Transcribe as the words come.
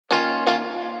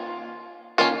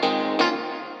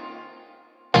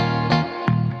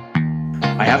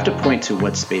I have to point to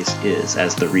what space is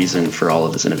as the reason for all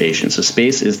of this innovation. So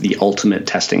space is the ultimate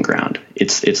testing ground.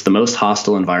 It's the most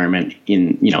hostile environment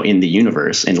in the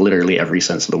universe in literally every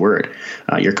sense of the word.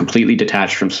 You're completely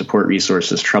detached from support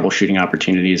resources, troubleshooting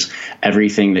opportunities.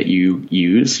 Everything that you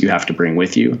use, you have to bring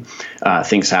with you.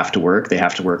 Things have to work. They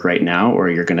have to work right now, or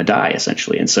you're going to die,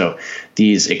 essentially. And so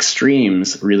these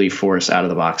extremes really force out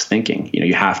of the box thinking.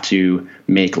 You have to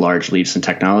make large leaps in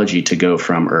technology to go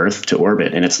from Earth to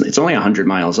orbit, and it's only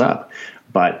 100 miles up,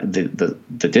 but the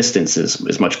distance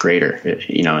is much greater,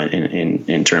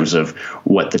 in terms of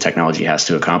what the technology has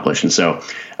to accomplish. And so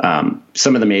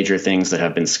some of the major things that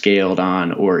have been scaled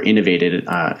on or innovated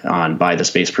on by the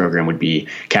space program would be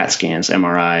CAT scans,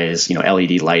 MRIs,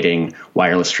 LED lighting,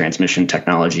 wireless transmission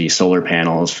technology, solar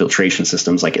panels, filtration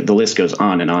systems. Like the list goes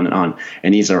on and on and on.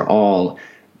 And these are all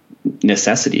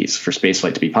necessities for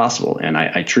spaceflight to be possible. And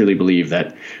I truly believe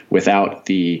that without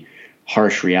the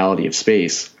harsh reality of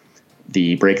space,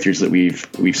 the breakthroughs that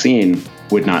we've seen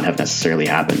would not have necessarily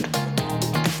happened.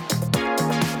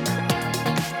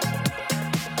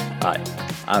 Hi,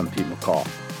 I'm Pete McCall.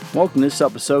 Welcome to this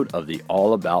episode of the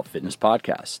All About Fitness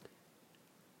podcast.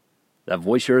 That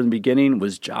voice you heard in the beginning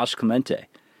was Josh Clemente.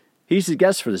 He's the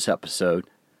guest for this episode.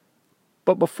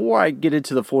 But before I get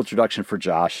into the full introduction for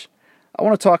Josh, I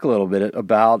want to talk a little bit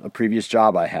about a previous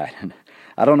job I had.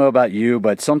 I don't know about you,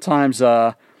 but sometimes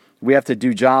we have to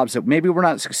do jobs that maybe we're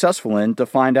not successful in to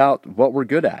find out what we're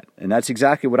good at. And that's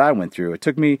exactly what I went through. It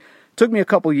took me a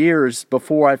couple years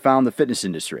before I found the fitness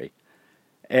industry.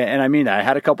 And I mean, I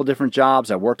had a couple different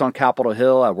jobs. I worked on Capitol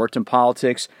Hill. I worked in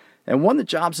politics. And one of the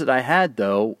jobs that I had,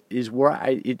 though, is where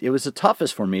it was the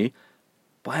toughest for me,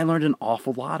 but I learned an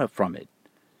awful lot from it.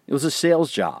 It was a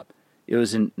sales job. It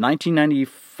was in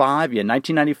 1995. Yeah,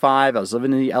 1995. I was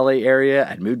living in the LA area.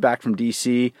 I'd moved back from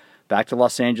DC, back to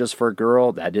Los Angeles for a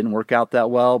girl. That didn't work out that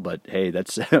well, but hey,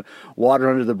 that's water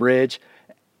under the bridge.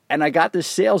 And I got this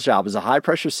sales job. It was a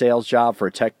high-pressure sales job for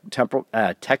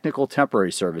technical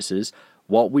temporary services.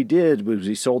 What we did was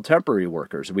we sold temporary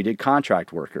workers. We did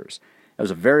contract workers. It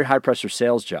was a very high-pressure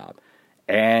sales job.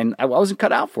 And I wasn't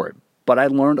cut out for it, but I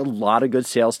learned a lot of good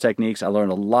sales techniques. I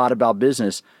learned a lot about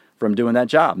business from doing that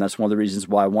job. And that's one of the reasons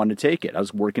why I wanted to take it. I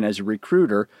was working as a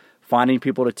recruiter, finding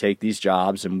people to take these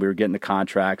jobs, and we were getting the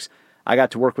contracts. I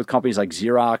got to work with companies like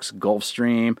Xerox,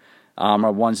 Gulfstream,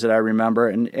 are ones that I remember.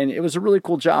 And it was a really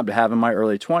cool job to have in my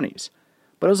early 20s.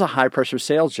 But it was a high-pressure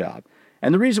sales job.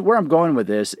 And the reason where I'm going with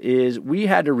this is we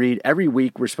had to read every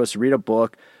week. We're supposed to read a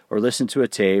book or listen to a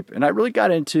tape. And I really got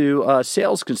into a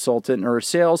sales consultant or a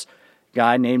sales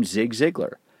guy named Zig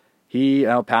Ziglar. He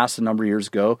passed a number of years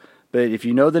ago. But if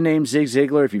you know the name Zig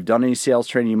Ziglar, if you've done any sales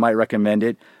training, you might recommend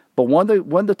it. But one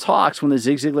of the talks, one of the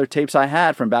Zig Ziglar tapes I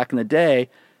had from back in the day,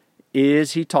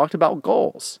 is he talked about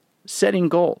goals, setting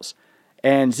goals.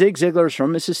 And Zig Ziglar is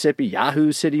from Mississippi,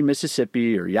 Yahoo City,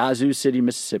 Mississippi, or Yazoo City,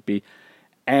 Mississippi.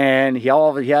 And he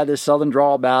had this southern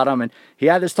drawl about him, and he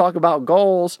had this talk about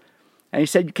goals. And he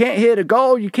said, you can't hit a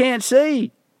goal you can't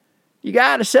see. You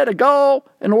got to set a goal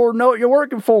in order to know what you're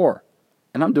working for.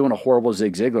 And I'm doing a horrible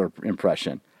Zig Ziglar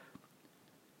impression.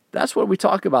 That's what we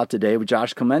talk about today with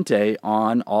Josh Clemente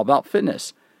on All About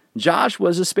Fitness. Josh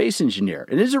was a space engineer,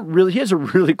 and he has a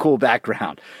really cool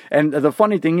background. And the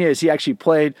funny thing is, he actually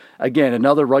played, again,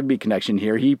 another rugby connection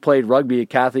here. He played rugby at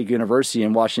Catholic University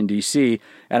in Washington, D.C.,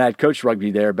 and I'd coached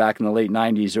rugby there back in the late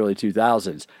 90s, early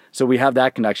 2000s. So we have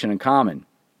that connection in common.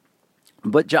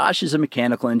 But Josh is a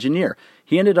mechanical engineer.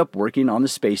 He ended up working on the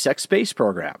SpaceX space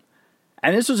program.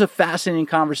 And this was a fascinating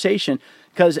conversation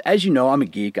because, as you know, I'm a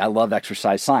geek. I love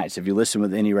exercise science, if you listen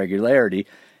with any regularity.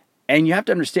 And you have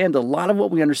to understand that a lot of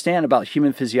what we understand about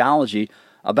human physiology,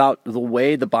 about the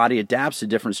way the body adapts to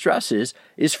different stresses,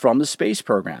 is from the space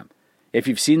program. If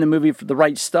you've seen the movie The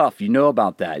Right Stuff, you know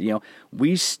about that.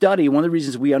 We study, one of the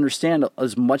reasons we understand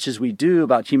as much as we do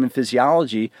about human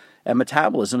physiology and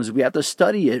metabolism is we have to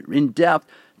study it in depth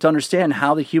to understand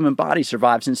how the human body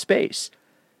survives in space.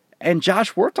 And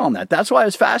Josh worked on that. That's why I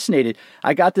was fascinated.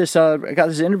 I got this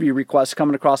interview request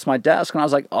coming across my desk, and I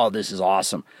was like, oh, this is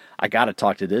awesome. I got to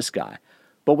talk to this guy.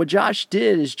 But what Josh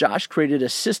did is Josh created a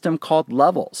system called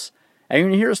levels. And you're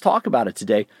going to hear us talk about it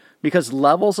today because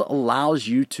levels allows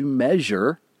you to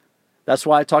measure. That's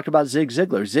why I talked about Zig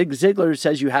Ziglar. Zig Ziglar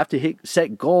says you have to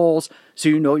set goals so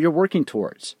you know what you're working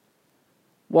towards.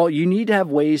 Well, you need to have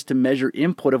ways to measure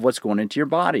input of what's going into your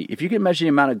body. If you can measure the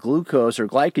amount of glucose or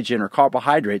glycogen or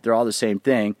carbohydrate, they're all the same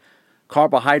thing.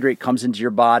 Carbohydrate comes into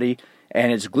your body,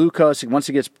 and it's glucose. Once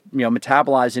it gets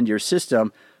metabolized into your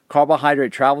system,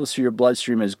 carbohydrate travels through your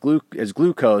bloodstream as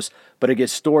glucose, but it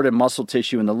gets stored in muscle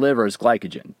tissue in the liver as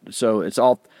glycogen. So it's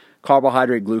all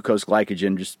carbohydrate, glucose,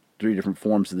 glycogen, just three different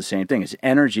forms of the same thing. It's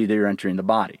energy that you're entering the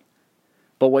body.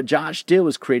 But what Josh did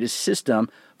was create a system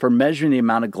for measuring the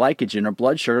amount of glycogen or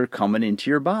blood sugar coming into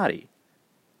your body.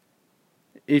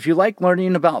 If you like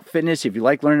learning about fitness, if you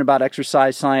like learning about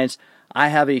exercise science, I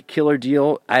have a killer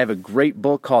deal. I have a great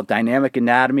book called Dynamic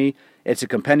Anatomy. It's a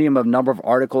compendium of a number of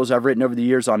articles I've written over the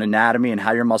years on anatomy and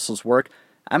how your muscles work.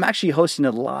 I'm actually hosting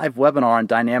a live webinar on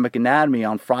dynamic anatomy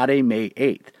on Friday, May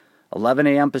 8th, 11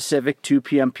 a.m. Pacific, 2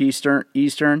 p.m.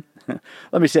 Eastern.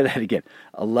 Let me say that again.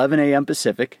 11 a.m.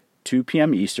 Pacific, 2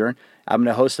 p.m. Eastern. I'm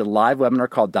going to host a live webinar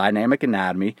called Dynamic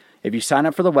Anatomy. If you sign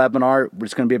up for the webinar,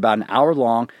 it's going to be about an hour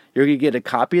long. You're going to get a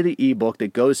copy of the ebook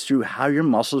that goes through how your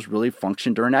muscles really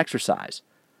function during exercise.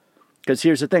 Because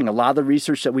here's the thing, a lot of the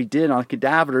research that we did on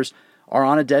cadavers are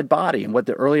on a dead body. And what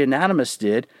the early anatomists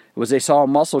did was they saw a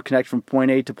muscle connect from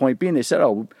point A to point B, and they said,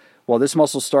 oh, well, this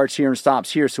muscle starts here and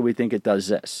stops here, so we think it does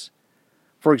this.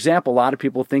 For example, a lot of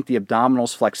people think the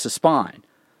abdominals flex the spine.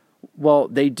 Well,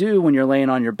 they do when you're laying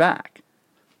on your back.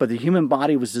 But the human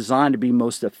body was designed to be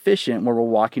most efficient when we're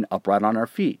walking upright on our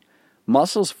feet.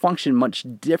 Muscles function much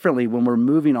differently when we're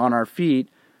moving on our feet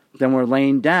than we're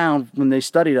laying down when they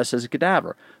studied us as a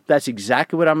cadaver. That's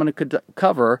exactly what I'm going to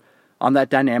cover on that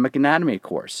dynamic anatomy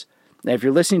course. Now, if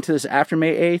you're listening to this after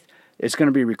May 8th, it's going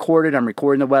to be recorded. I'm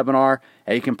recording the webinar,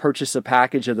 and you can purchase a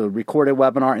package of the recorded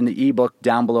webinar and the ebook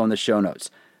down below in the show notes.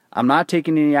 I'm not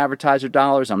taking any advertiser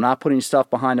dollars. I'm not putting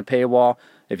stuff behind a paywall.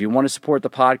 If you want to support the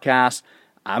podcast,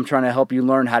 I'm trying to help you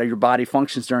learn how your body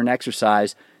functions during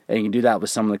exercise, and you can do that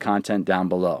with some of the content down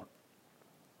below.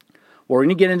 We're going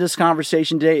to get into this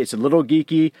conversation today. It's a little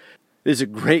geeky. This is a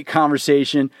great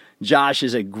conversation. Josh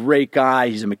is a great guy.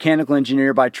 He's a mechanical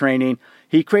engineer by training.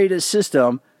 He created a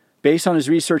system based on his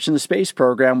research in the space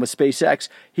program with SpaceX.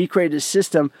 He created a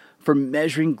system for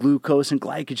measuring glucose and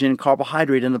glycogen and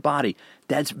carbohydrate in the body.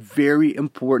 That's very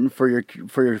important for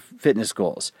your fitness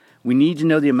goals. We need to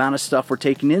know the amount of stuff we're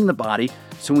taking in the body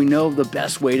so we know the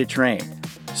best way to train.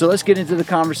 So let's get into the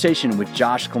conversation with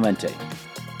Josh Clemente.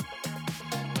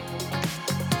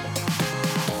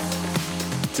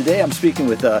 Today I'm speaking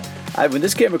with, when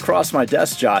this came across my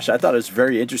desk, Josh, I thought it was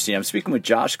very interesting. I'm speaking with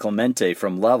Josh Clemente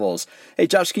from Levels. Hey,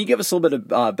 Josh, can you give us a little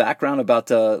bit of background about,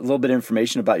 a little bit of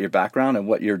information about your background and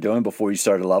what you're doing before you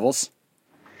started Levels?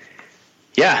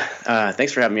 Yeah,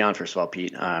 thanks for having me on, first of all,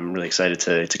 Pete. I'm really excited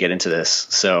to get into this.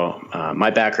 So my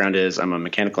background is I'm a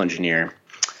mechanical engineer.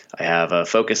 I have a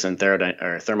focus in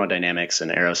thermodynamics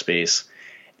and aerospace.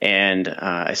 And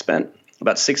I spent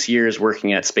about 6 years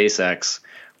working at SpaceX,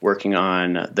 working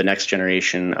on the next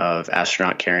generation of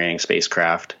astronaut-carrying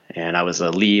spacecraft. And I was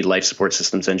a lead life support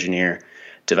systems engineer,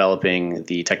 developing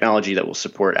the technology that will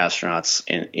support astronauts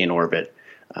in orbit.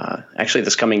 Actually,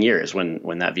 this coming year is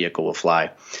when that vehicle will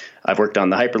fly. I've worked on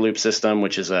the Hyperloop system,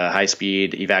 which is a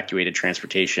high-speed evacuated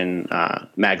transportation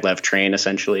maglev train,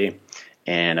 essentially.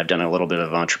 And I've done a little bit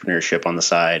of entrepreneurship on the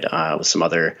side with some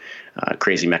other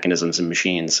crazy mechanisms and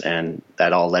machines. And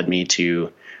that all led me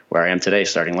to where I am today,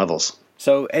 starting Levels.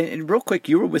 So, and real quick,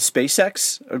 you were with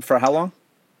SpaceX for how long?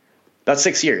 About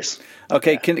 6 years.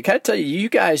 Okay, can I tell you, you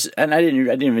guys, and I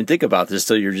didn't even think about this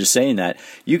till you were just saying that.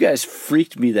 You guys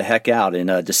freaked me the heck out in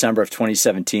December of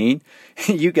 2017.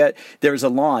 There was a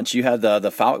launch. You had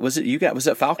the Falcon. Was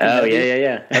that Falcon? Oh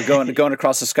yeah. Going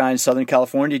across the sky in Southern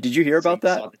California. Did you hear about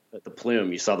that? The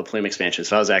plume. You saw the plume expansion.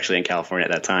 So I was actually in California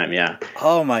at that time. Yeah.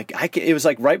 Oh my! It was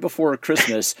like right before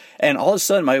Christmas, and all of a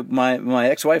sudden, my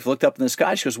ex-wife looked up in the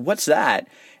sky. She goes, "What's that?"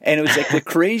 And it was like the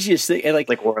craziest thing. And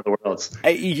like War of the Worlds.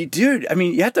 Dude, I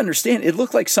mean, you have to understand. It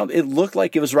looked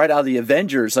like it was right out of the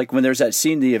Avengers. Like when there's that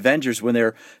scene, the Avengers, when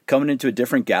they're coming into a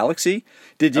different galaxy.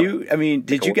 Did you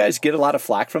guys get a lot of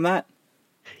flack from that?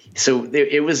 So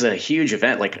it was a huge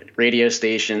event. Like radio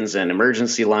stations and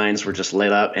emergency lines were just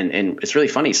lit up, and it's really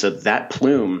funny. So that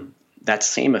plume, that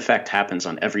same effect happens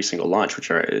on every single launch,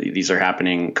 these are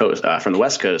happening from the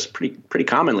West Coast pretty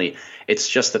commonly. It's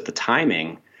just that the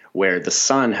timing, where the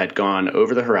sun had gone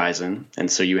over the horizon,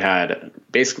 and so you had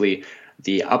basically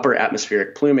the upper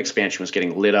atmospheric plume expansion was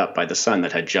getting lit up by the sun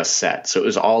that had just set. So it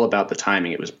was all about the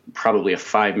timing. It was probably a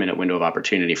 5-minute window of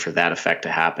opportunity for that effect to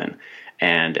happen.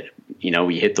 And,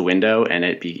 we hit the window and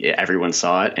everyone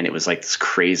saw it. And it was like this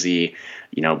crazy,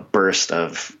 burst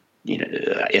of,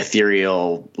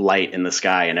 ethereal light in the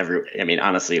sky. And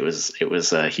honestly, it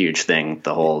was a huge thing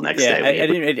the whole next day. I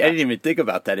didn't even think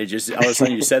about that. It just, all of a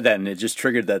sudden you said that and it just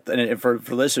triggered that. And for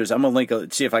listeners, I'm going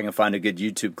to see if I can find a good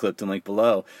YouTube clip to link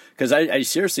below. Because I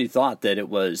seriously thought that it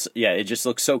was, it just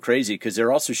looked so crazy because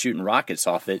they're also shooting rockets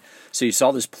off it. So you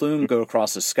saw this plume go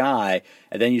across the sky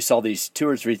and then you saw these 2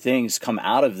 or 3 things come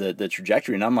out of the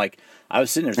trajectory. And I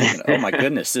was sitting there thinking, oh my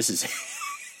goodness, this is...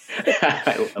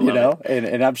 I love it.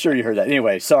 and I'm sure you heard that.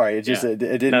 Anyway, sorry, it just it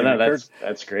didn't even occur.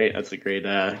 That's great. That's a great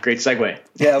segue.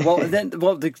 Yeah,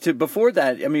 before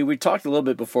that, I mean, we talked a little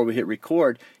bit before we hit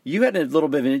record. You had a little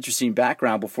bit of an interesting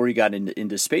background before you got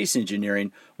into space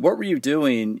engineering. What were you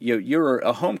doing? You were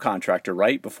a home contractor,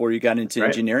 right? Before you got into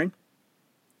engineering?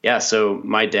 Yeah, so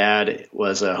my dad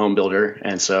was a home builder,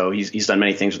 and so he's done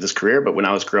many things with his career. But when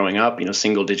I was growing up,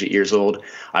 single digit years old,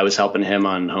 I was helping him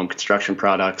on home construction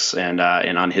products and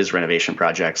on his renovation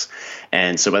projects.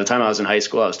 And so by the time I was in high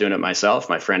school, I was doing it myself.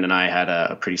 My friend and I had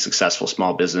a pretty successful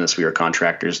small business. We were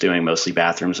contractors doing mostly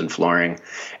bathrooms and flooring,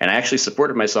 and I actually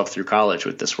supported myself through college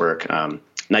with this work.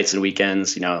 Nights and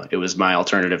weekends, it was my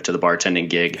alternative to the bartending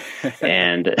gig,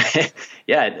 and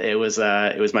yeah, it was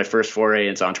my first foray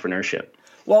into entrepreneurship.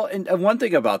 Well, and one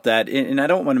thing about that, and I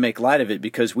don't want to make light of it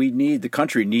because the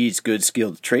country needs good,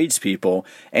 skilled tradespeople,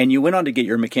 and you went on to get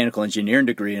your mechanical engineering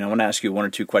degree, and I want to ask you one or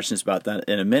two questions about that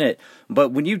in a minute. But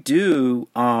when you do,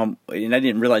 and I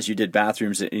didn't realize you did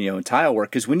bathrooms, and tile work,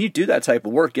 because when you do that type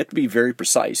of work, you have to be very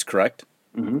precise, correct?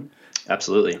 Mm-hmm.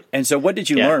 Absolutely. And so what did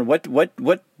you learn?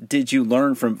 What did you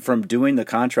learn from doing the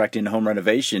contracting and home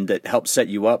renovation that helped set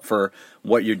you up for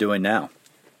what you're doing now?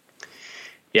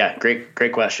 Yeah,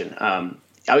 great question.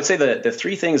 I would say the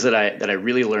three things that I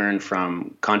really learned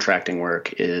from contracting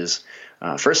work is,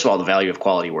 first of all, the value of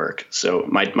quality work. So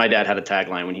my dad had a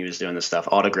tagline when he was doing this stuff: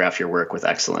 autograph your work with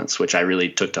excellence, which I really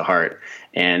took to heart.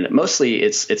 And mostly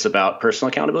it's about personal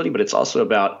accountability, but it's also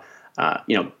about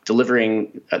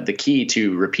delivering the key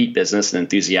to repeat business and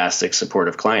enthusiastic,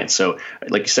 supportive clients. So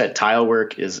like you said, tile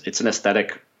work it's an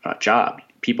aesthetic job.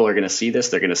 People are going to see this.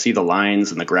 They're going to see the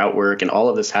lines and the grout work, and all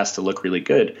of this has to look really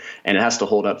good, and it has to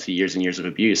hold up to years and years of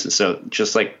abuse. And so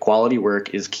just like quality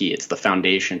work is key. It's the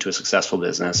foundation to a successful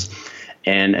business.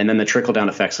 And then the trickle down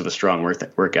effects of a strong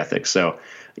work ethic. So,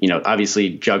 obviously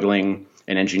juggling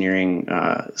an engineering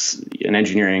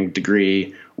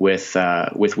degree with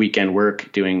weekend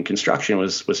work doing construction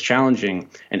was challenging,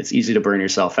 and it's easy to burn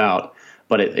yourself out.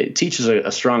 But it teaches a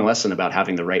strong lesson about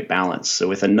having the right balance. So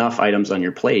with enough items on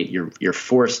your plate, you're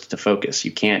forced to focus.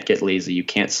 You can't get lazy. You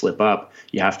can't slip up.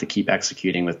 You have to keep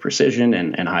executing with precision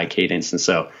and high cadence. And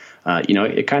so,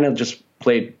 it kind of just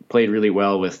played really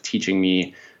well with teaching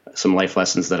me some life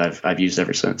lessons that I've used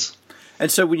ever since. And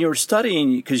so when you were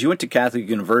studying, because you went to Catholic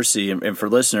University, and for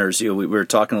listeners, we were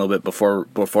talking a little bit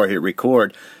before I hit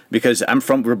record, because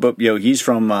he's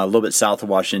from a little bit south of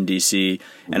Washington, D.C.,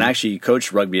 and actually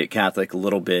coached rugby at Catholic a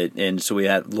little bit, and so we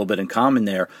had a little bit in common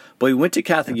there. But you went to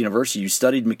Catholic University, you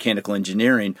studied mechanical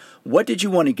engineering. What did you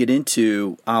want to get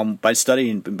into by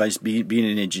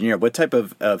being an engineer? What type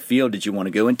of field did you want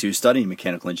to go into studying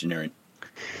mechanical engineering?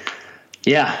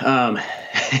 Yeah,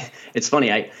 it's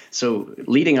funny. So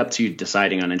leading up to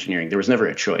deciding on engineering, there was never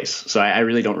a choice. So I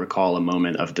really don't recall a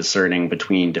moment of discerning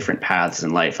between different paths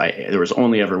in life. There was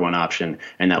only ever one option,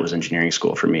 and that was engineering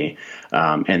school for me.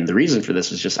 And the reason for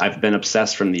this is just I've been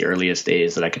obsessed from the earliest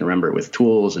days that I can remember with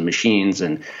tools and machines,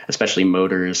 and especially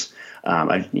motors.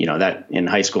 That in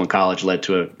high school and college led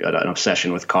to an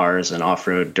obsession with cars and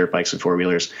off-road dirt bikes and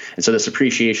four-wheelers. And so this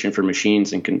appreciation for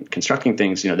machines and constructing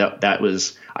things, that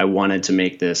was, I wanted to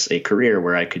make this a career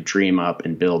where I could dream up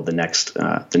and build the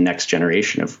next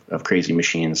generation of crazy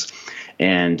machines.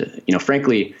 And,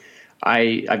 frankly,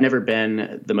 I've never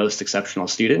been the most exceptional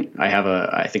student. I have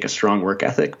I think a strong work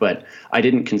ethic, but I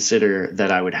didn't consider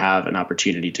that I would have an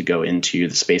opportunity to go into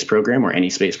the space program or any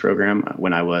space program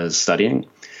when I was studying.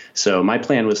 So my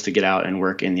plan was to get out and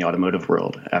work in the automotive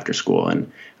world after school.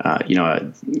 And,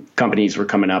 companies were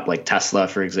coming up like Tesla,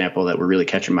 for example, that were really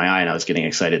catching my eye. And I was getting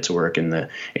excited to work in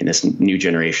this new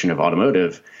generation of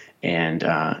automotive. And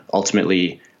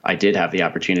ultimately, I did have the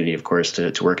opportunity, of course,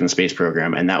 to work in the space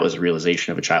program. And that was a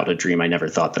realization of a childhood dream I never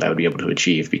thought that I would be able to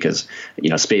achieve because,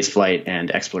 space flight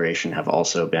and exploration have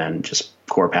also been just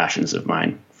core passions of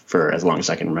mine for as long as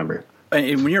I can remember.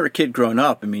 And when you were a kid growing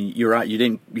up, I mean,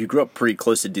 you grew up pretty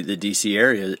close to the D.C.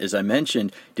 area, as I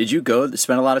mentioned. Did you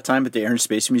spend a lot of time at the Air and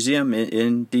Space Museum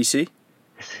in D.C.?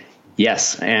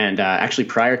 Yes, and actually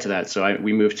prior to that, so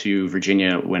we moved to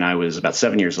Virginia when I was about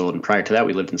 7 years old, and prior to that,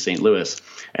 we lived in St. Louis.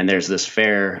 And there's this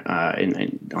fair on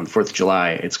the 4th of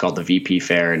July. It's called the VP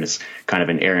Fair, and it's kind of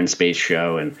an air and space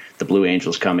show. And the Blue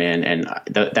Angels come in, and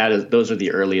those are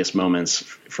the earliest moments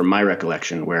from my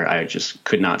recollection where I just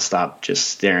could not stop just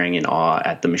staring in awe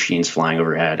at the machines flying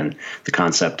overhead and the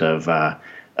concept of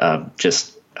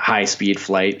just high speed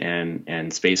flight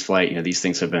and space flight. These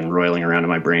things have been roiling around in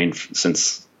my brain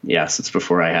since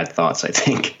before I had thoughts, I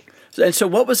think. And so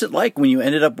what was it like when you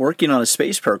ended up working on a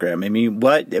space program?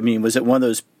 Was it one of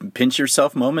those pinch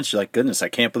yourself moments? You're like, goodness, I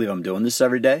can't believe I'm doing this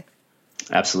every day?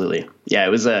 Absolutely. Yeah, it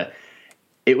was a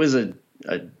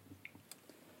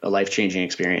life-changing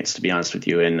experience, to be honest with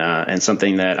you, and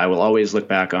something that I will always look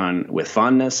back on with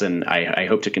fondness. And I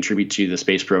hope to contribute to the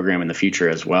space program in the future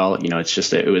as well. It's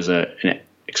just it was an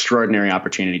extraordinary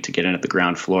opportunity to get in at the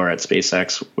ground floor at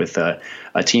SpaceX with a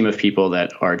team of people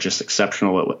that are just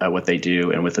exceptional at what they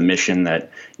do, and with a mission that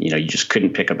you just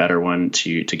couldn't pick a better one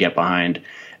to get behind.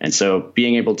 And so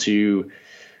being able to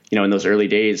in those early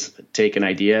days, take an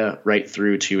idea right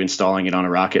through to installing it on a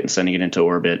rocket and sending it into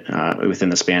orbit within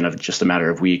the span of just a matter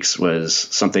of weeks was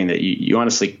something that you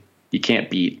honestly you can't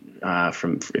beat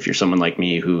from if you're someone like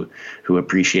me who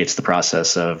appreciates the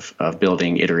process of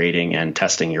building, iterating, and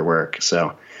testing your work.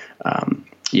 So,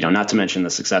 not to mention the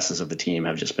successes of the team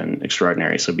have just been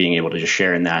extraordinary. So being able to just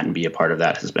share in that and be a part of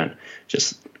that has been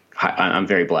just. I'm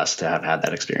very blessed to have had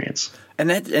that experience. And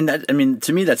that, I mean,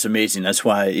 to me, that's amazing. That's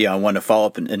why, I want to follow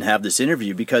up and have this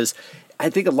interview, because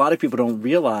I think a lot of people don't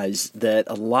realize that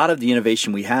a lot of the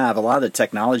innovation we have, a lot of the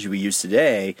technology we use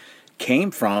today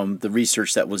came from the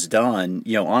research that was done,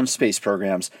 on space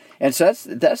programs. And so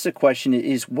that's the question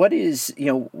is, what is,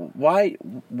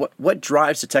 what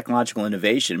drives the technological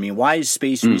innovation? I mean, why is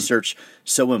space research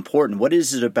so important? What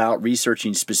is it about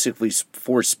researching specifically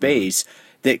for space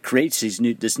that creates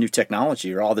this new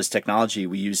technology, or all this technology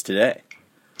we use today?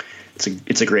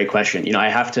 It's a great question. I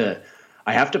have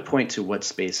to point to what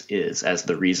space is as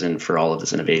the reason for all of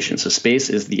this innovation. So space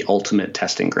is the ultimate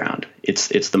testing ground.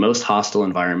 It's the most hostile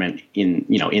environment in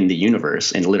the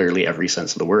universe in literally every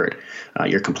sense of the word.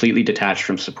 You're completely detached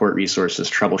from support resources,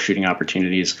 troubleshooting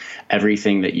opportunities.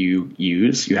 Everything that you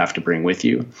use, you have to bring with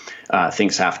you.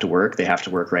 Things have to work. They have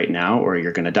to work right now, or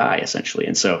you're going to die, essentially.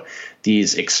 And so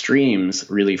these extremes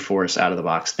really force out of the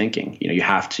box thinking. You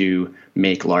have to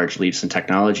make large leaps in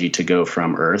technology to go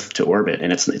from Earth to orbit,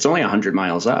 and it's only 100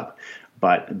 miles up,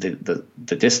 but the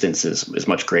distance is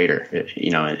much greater,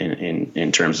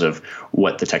 in terms of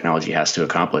what the technology has to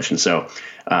accomplish. And so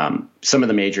some of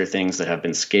the major things that have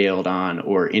been scaled on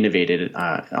or innovated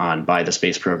on by the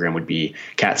space program would be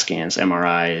CAT scans,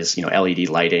 MRIs, LED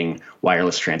lighting,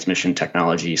 wireless transmission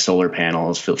technology, solar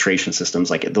panels, filtration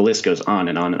systems. Like the list goes on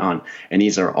and on and on. And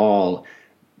these are all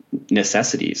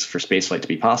necessities for spaceflight to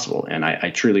be possible. And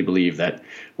I truly believe that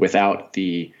without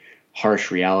the harsh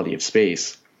reality of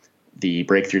space, the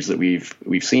breakthroughs that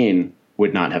we've seen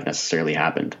would not have necessarily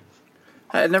happened.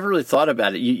 I never really thought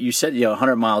about it. You said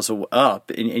 100 miles up,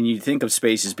 and you think of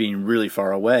space as being really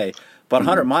far away, but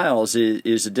 100 miles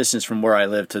is a distance from where I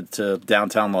live to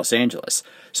downtown Los Angeles.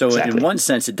 So exactly. In one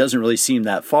sense, it doesn't really seem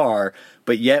that far,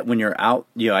 but yet when you're out,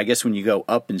 I guess when you go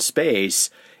up in space,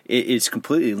 it's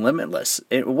completely limitless.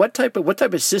 What type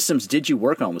of systems did you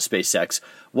work on with SpaceX?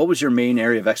 What was your main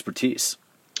area of expertise?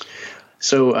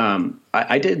 So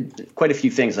I did quite a few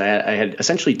things. I had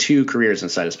essentially two careers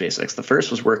inside of SpaceX. The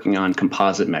first was working on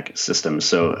composite systems,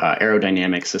 so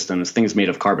aerodynamic systems, things made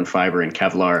of carbon fiber and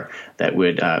Kevlar that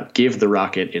would give the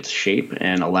rocket its shape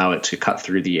and allow it to cut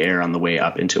through the air on the way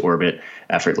up into orbit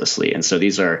effortlessly. And so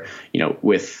these are,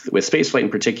 with spaceflight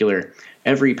in particular,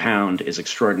 every pound is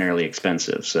extraordinarily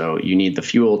expensive. So you need the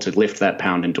fuel to lift that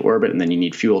pound into orbit, and then you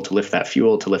need fuel to lift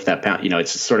that pound.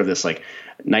 It's sort of this like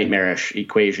nightmarish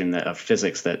equation of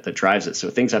physics that drives it. So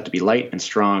things have to be light and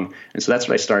strong. And so that's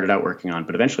what I started out working on.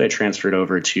 But eventually I transferred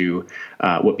over to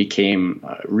what became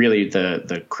really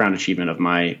the crown achievement of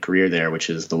my career there, which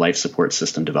is the life support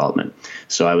system development.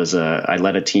 So I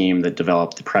led a team that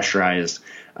developed the pressurized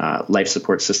life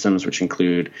support systems, which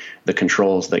include the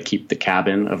controls that keep the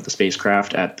cabin of the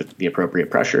spacecraft at the appropriate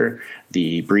pressure,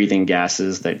 the breathing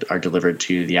gases that are delivered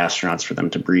to the astronauts for them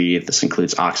to breathe. This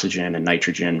includes oxygen and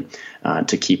nitrogen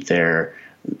to keep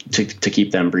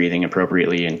them breathing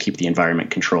appropriately and keep the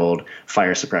environment controlled,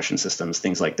 fire suppression systems,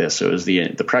 things like this. So it was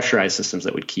the pressurized systems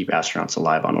that would keep astronauts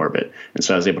alive on orbit. And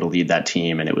so I was able to lead that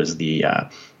team, and it was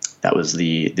that was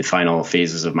the final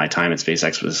phases of my time at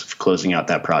SpaceX, was closing out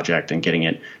that project and getting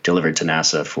it delivered to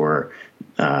NASA for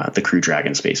the Crew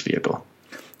Dragon space vehicle.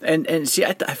 And see,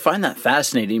 I find that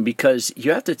fascinating, because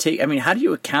you have to how do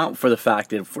you account for the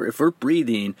fact that if we're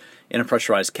breathing in a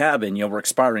pressurized cabin, we're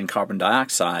expiring carbon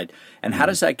dioxide, and how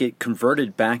does that get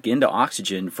converted back into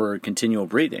oxygen for continual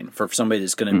breathing for somebody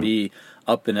that's going to be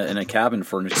up in a cabin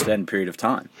for an extended period of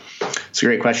time? It's a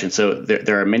great question. So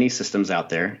there are many systems out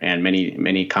there, and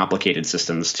many complicated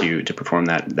systems to perform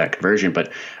that conversion.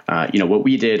 But what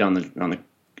we did on the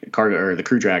cargo or the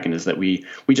Crew Dragon is that we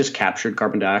just captured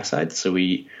carbon dioxide. So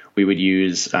we would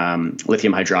use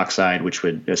lithium hydroxide, which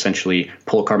would essentially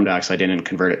pull carbon dioxide in and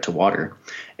convert it to water.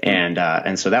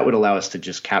 And so that would allow us to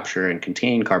just capture and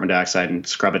contain carbon dioxide and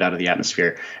scrub it out of the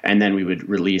atmosphere. And then we would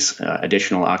release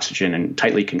additional oxygen and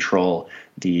tightly control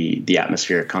the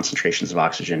atmospheric concentrations of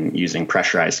oxygen using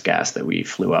pressurized gas that we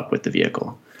flew up with the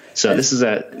vehicle. So this is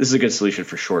a good solution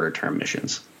for shorter term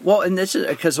missions. Well, and this is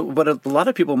because what a lot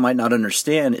of people might not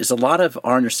understand is a lot of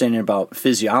our understanding about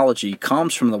physiology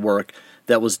comes from the work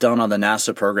that was done on the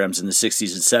NASA programs in the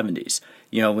 60s and 70s,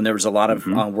 when there was a lot of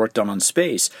work done on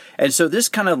space. And so this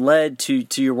kind of led to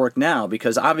your work now,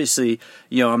 because obviously,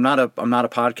 I'm not a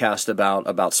podcast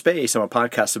about space. I'm a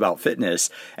podcast about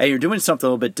fitness, and you're doing something a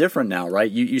little bit different now, right?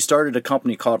 You started a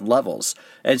company called Levels.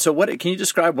 And so can you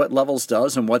describe what Levels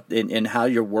does and and how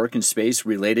your work in space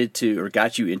related to or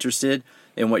got you interested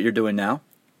in what you're doing now?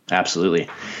 Absolutely.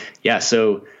 Yeah.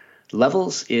 So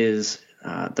Levels is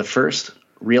the first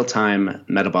real-time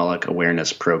metabolic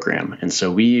awareness program. And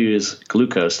so we use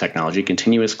glucose technology,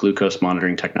 continuous glucose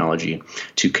monitoring technology,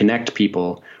 to connect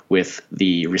people with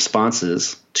the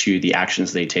responses to the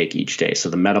actions they take each day.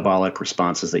 So the metabolic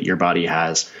responses that your body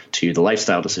has to the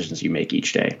lifestyle decisions you make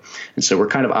each day. And so we're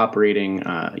kind of operating,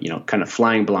 kind of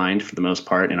flying blind for the most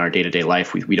part in our day-to-day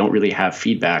life. We don't really have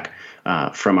feedback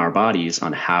from our bodies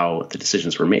on how the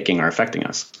decisions we're making are affecting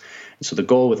us. So the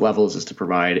goal with Levels is to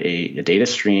provide a data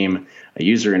stream, a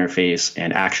user interface,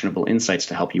 and actionable insights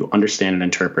to help you understand and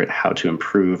interpret how to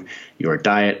improve your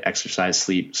diet, exercise,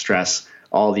 sleep, stress,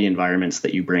 all the environments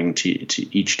that you bring to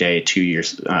each day,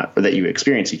 or that you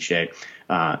experience each day,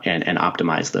 and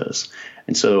optimize those.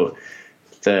 And so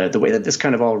the way that this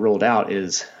kind of all rolled out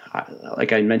is,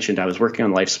 like I mentioned, I was working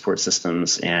on life support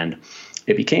systems, and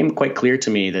it became quite clear to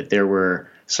me that there were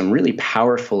some really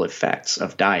powerful effects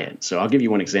of diet. So I'll give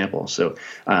you one example. So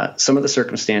some of the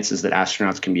circumstances that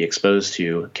astronauts can be exposed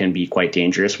to can be quite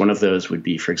dangerous. One of those would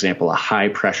be, for example, a high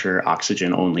pressure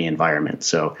oxygen only environment.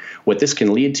 So what this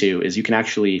can lead to is you can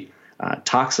actually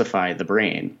toxify the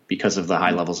brain because of the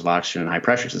high levels of oxygen and high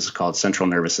pressures. This is called central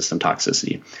nervous system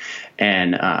toxicity.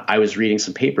 And I was reading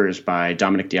some papers by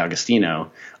Dominic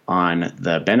D'Agostino on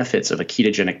the benefits of a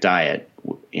ketogenic diet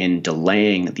in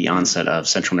delaying the onset of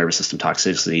central nervous system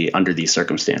toxicity under these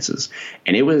circumstances.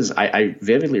 And it was, I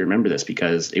vividly remember this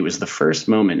because it was the first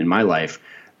moment in my life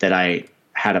that I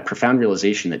had a profound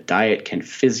realization that diet can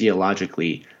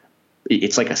physiologically,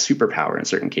 it's like a superpower in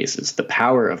certain cases. The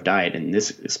power of diet in this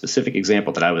specific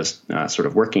example that I was sort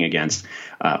of working against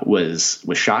was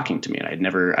shocking to me. And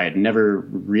I had never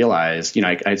realized,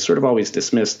 I had sort of always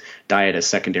dismissed diet as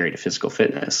secondary to physical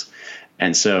fitness.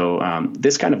 And so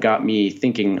this kind of got me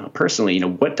thinking personally,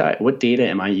 what data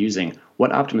am I using?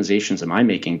 What optimizations am I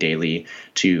making daily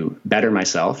to better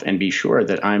myself and be sure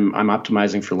that I'm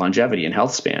optimizing for longevity and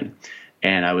health span?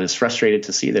 And I was frustrated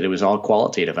to see that it was all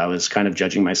qualitative. I was kind of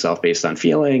judging myself based on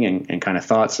feeling and kind of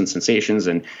thoughts and sensations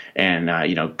and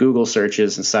Google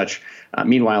searches and such.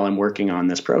 Meanwhile, I'm working on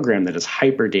this program that is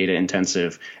hyper data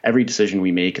intensive. Every decision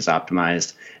we make is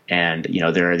optimized. And,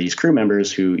 there are these crew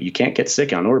members who you can't get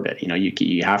sick on orbit.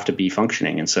 You have to be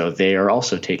functioning. And so they are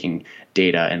also taking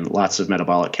data, and lots of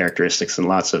metabolic characteristics and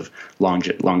lots of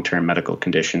long-term medical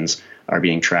conditions are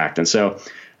being tracked. And so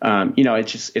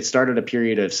it started a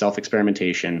period of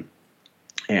self-experimentation.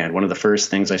 And one of the first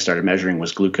things I started measuring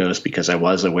was glucose, because I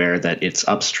was aware that it's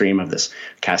upstream of this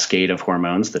cascade of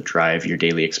hormones that drive your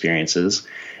daily experiences.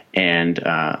 And,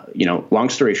 long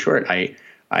story short, I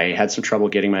had some trouble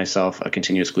getting myself a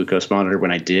continuous glucose monitor.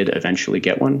 When I did eventually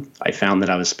get one, I found that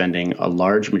I was spending a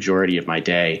large majority of my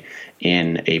day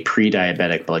in a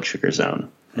pre-diabetic blood sugar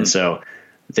zone. And so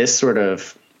this sort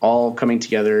of all coming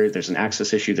together, there's an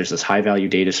access issue, there's this high value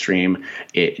data stream,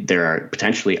 there are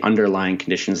potentially underlying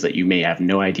conditions that you may have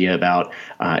no idea about.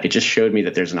 It just showed me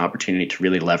that there's an opportunity to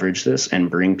really leverage this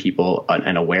and bring people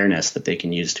an awareness that they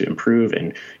can use to improve.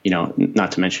 And,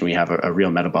 not to mention we have a real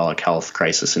metabolic health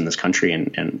crisis in this country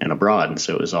and abroad. And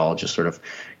so it was all just sort of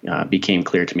became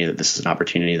clear to me that this is an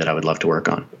opportunity that I would love to work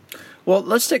on. Well,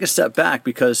 let's take a step back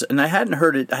and I hadn't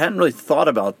really thought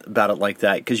about it like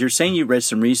that, because you're saying you read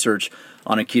some research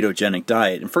on a ketogenic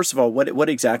diet. And first of all, what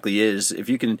exactly is, if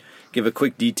you can give a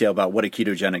quick detail about what a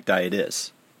ketogenic diet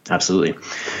is. Absolutely.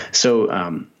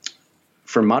 So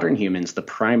for modern humans, the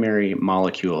primary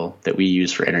molecule that we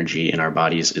use for energy in our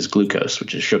bodies is glucose,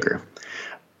 which is sugar.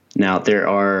 Now, there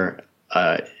are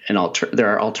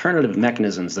alternative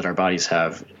mechanisms that our bodies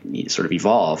have sort of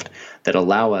evolved that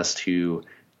allow us to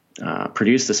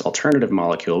produce this alternative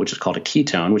molecule, which is called a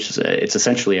ketone, which is it's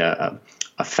essentially a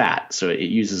fat. So it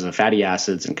uses fatty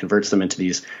acids and converts them into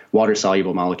these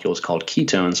water-soluble molecules called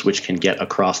ketones, which can get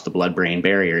across the blood-brain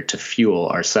barrier to fuel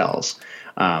our cells.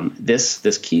 This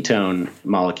ketone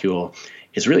molecule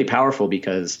is really powerful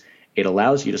because it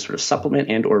allows you to sort of supplement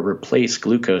and or replace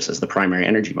glucose as the primary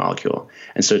energy molecule.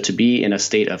 And so to be in a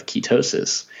state of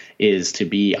ketosis is to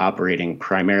be operating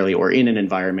primarily or in an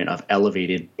environment of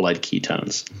elevated blood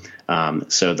ketones.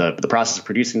 So the process of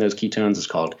producing those ketones is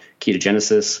called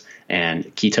ketogenesis, and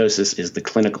ketosis is the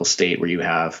clinical state where you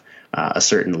have a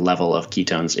certain level of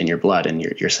ketones in your blood, and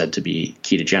you're said to be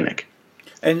ketogenic.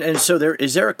 And so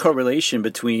is there a correlation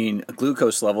between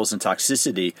glucose levels and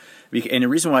toxicity? And the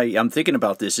reason why I'm thinking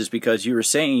about this is because you were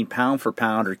saying pound for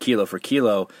pound or kilo for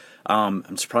kilo.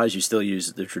 I'm surprised you still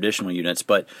use the traditional units,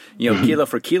 but kilo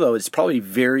for kilo, it's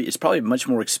probably much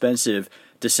more expensive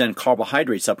to send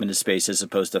carbohydrates up into space as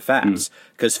opposed to fats,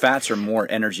 because fats are more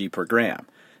energy per gram.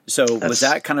 So was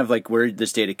that kind of like where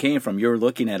this data came from? You're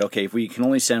looking at, okay, if we can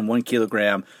only send 1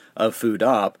 kilogram of food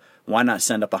up, why not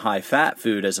send up a high-fat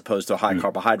food as opposed to a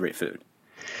high-carbohydrate food?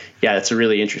 Yeah, that's a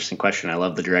really interesting question. I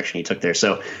love the direction you took there.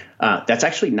 So that's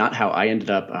actually not how I ended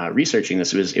up researching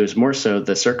this. It was more so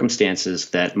the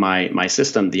circumstances that my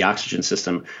system, the oxygen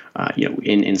system,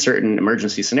 in certain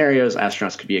emergency scenarios,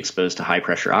 astronauts could be exposed to high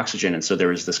pressure oxygen. And so there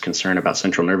was this concern about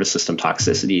central nervous system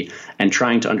toxicity and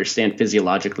trying to understand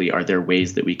physiologically, are there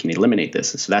ways that we can eliminate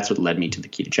this? And so that's what led me to the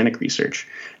ketogenic research.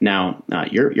 Now,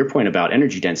 your point about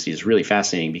energy density is really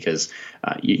fascinating because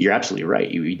you're absolutely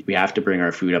right. We have to bring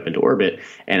our food up into orbit.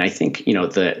 And I think,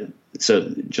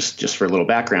 so just for a little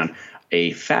background,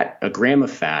 a gram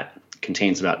of fat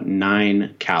contains about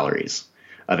 9 calories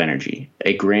of energy.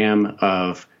 A gram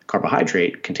of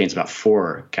carbohydrate contains about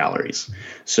 4 calories.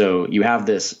 So you have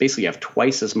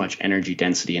twice as much energy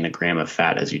density in a gram of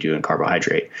fat as you do in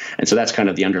carbohydrate. And so that's kind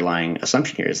of the underlying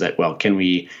assumption here is that, well, can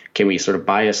we sort of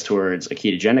bias towards a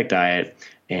ketogenic diet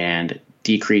and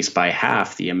decrease by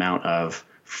half the amount of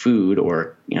food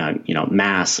or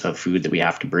mass of food that we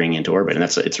have to bring into orbit? And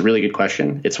it's a really good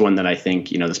question. It's one that I think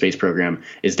the space program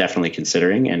is definitely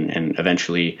considering, and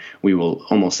eventually we will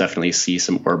almost definitely see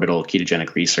some orbital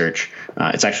ketogenic research.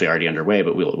 It's actually already underway,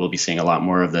 but we'll be seeing a lot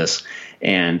more of this.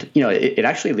 And it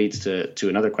actually leads to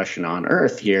another question on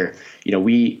Earth here.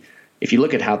 If you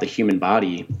look at how the human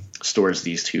body stores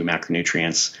these two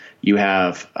macronutrients, you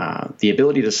have the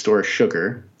ability to store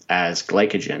sugar as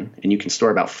glycogen, and you can store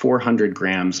about 400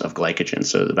 grams of glycogen,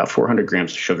 so about 400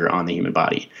 grams of sugar on the human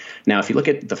body. Now, if you look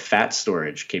at the fat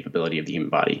storage capability of the human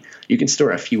body, you can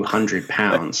store a few hundred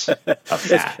pounds of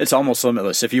fat. It's almost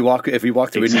limitless. If you walk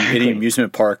through any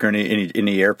amusement park or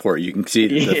any airport, you can see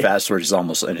the fat storage is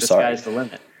almost the sky's the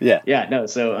limit. Yeah. No.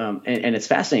 So, and it's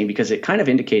fascinating because it kind of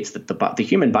indicates that the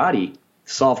human body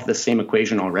solved the same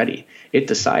equation already. It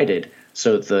decided.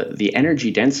 So the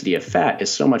energy density of fat is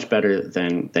so much better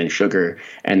than sugar,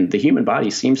 and the human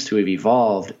body seems to have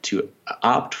evolved to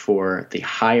opt for the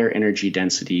higher energy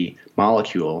density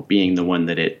molecule being the one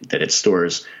that it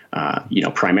stores,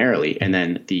 primarily, and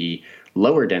then the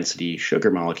lower density sugar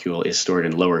molecule is stored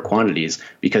in lower quantities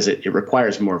because it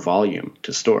requires more volume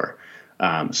to store.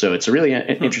 So it's a really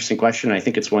interesting question. I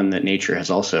think it's one that nature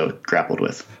has also grappled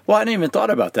with. Well, I didn't even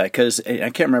thought about that because I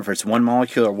can't remember if it's 1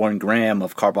 molecule or 1 gram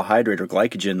of carbohydrate or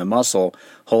glycogen. The muscle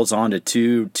holds on to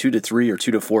 2 to 3 or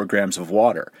 2 to 4 grams of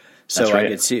water. So that's right. I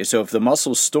could see. So if the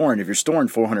muscle's storing, if you're storing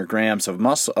 400 grams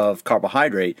of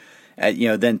carbohydrate,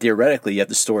 then theoretically you have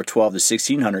to store 12 to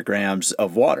 1,600 grams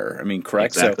of water. I mean,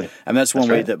 correct? Exactly. So, and that's one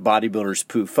way that bodybuilders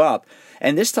poof up.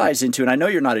 And this ties into, and I know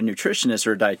you're not a nutritionist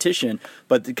or a dietitian,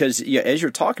 but because as you're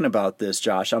talking about this,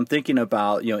 Josh, I'm thinking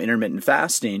about intermittent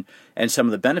fasting and some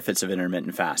of the benefits of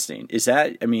intermittent fasting.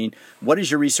 What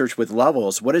is your research with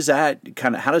levels? What is that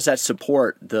how does that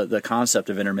support the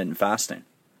concept of intermittent fasting?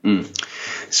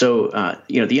 So,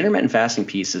 the intermittent fasting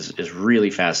piece is really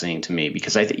fascinating to me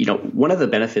because I think, one of the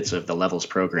benefits of the Levels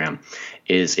program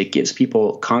is it gives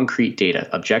people concrete data,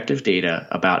 objective data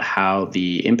about how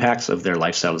the impacts of their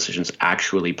lifestyle decisions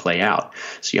actually play out.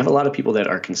 So you have a lot of people that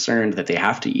are concerned that they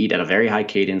have to eat at a very high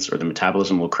cadence or the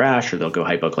metabolism will crash or they'll go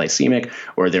hypoglycemic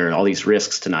or there are all these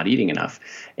risks to not eating enough.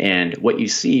 And what you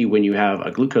see when you have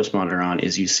a glucose monitor on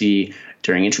is you see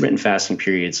during intermittent fasting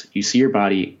periods, you see your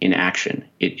body in action.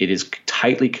 It is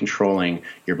tightly controlling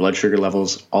your blood sugar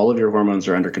levels. All of your hormones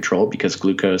are under control because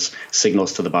glucose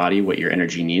signals to the body what your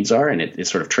energy needs are, and it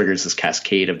sort of triggers this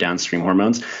cascade of downstream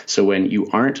hormones. So when you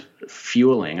aren't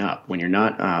fueling up, when you're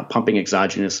not pumping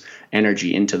exogenous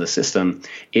energy into the system,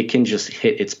 it can just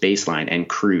hit its baseline and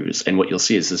cruise. And what you'll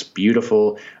see is this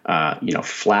beautiful,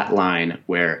 flat line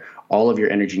where all of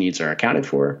your energy needs are accounted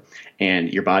for,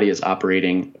 and your body is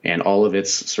operating, and all of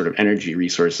its sort of energy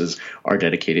resources are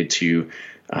dedicated to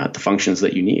the functions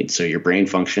that you need. So your brain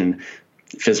function,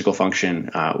 physical function,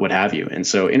 what have you. And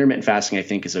so intermittent fasting, I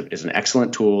think, is an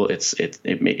excellent tool.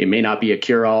 It may not be a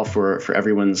cure-all for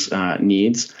everyone's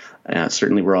needs.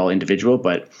 Certainly, we're all individual,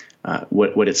 but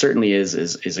what it certainly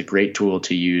is a great tool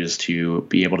to use to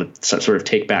be able to sort of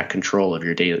take back control of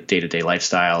your day-to-day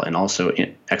lifestyle, and also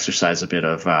exercise a bit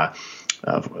of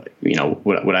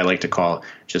what I like to call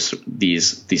just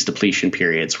these depletion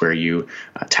periods where you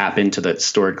tap into the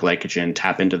stored glycogen,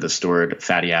 tap into the stored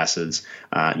fatty acids,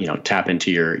 tap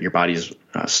into your body's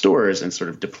stores and sort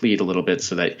of deplete a little bit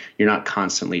so that you're not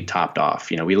constantly topped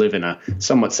off. We live in a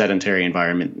somewhat sedentary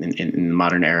environment in the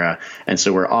modern era, and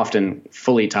so we're often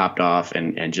fully topped off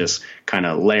and just kind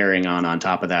of layering on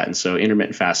top of that. And so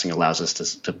intermittent fasting allows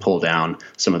us to pull down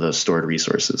some of those stored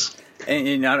resources.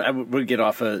 And I would get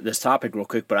off of this topic real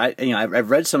quick, but I've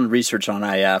read some research on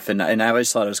IF, and I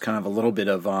always thought it was kind of a little bit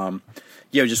of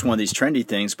just one of these trendy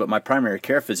things. But my primary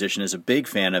care physician is a big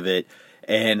fan of it,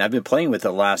 and I've been playing with it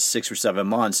the last 6 or 7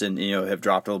 months, and have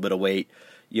dropped a little bit of weight,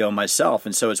 myself.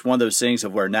 And so it's one of those things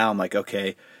of where now I'm like,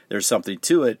 okay, there's something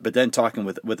to it. But then talking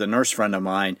with a nurse friend of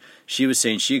mine, she was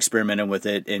saying she experimented with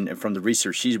it, and from the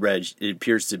research she's read, it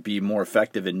appears to be more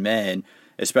effective in men,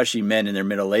 especially men in their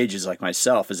middle ages like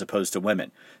myself, as opposed to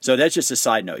women. So that's just a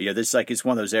side note. This it's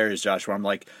one of those areas, Josh, where I'm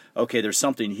like, okay, there's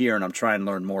something here, and I'm trying to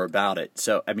learn more about it.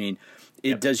 So I mean,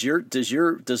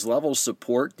 does Levels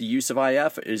support the use of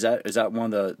IF? Is that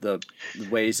one of the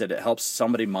ways that it helps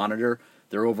somebody monitor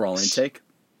their overall intake?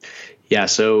 Yeah.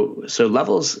 So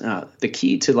Levels, the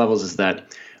key to Levels is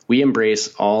that we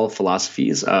embrace all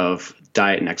philosophies of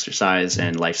diet and exercise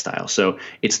and lifestyle. So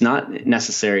it's not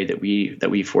necessary that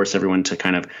we force everyone to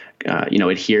kind of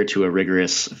adhere to a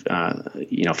rigorous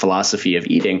philosophy of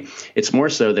eating. It's more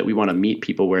so that we want to meet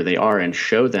people where they are and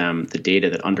show them the data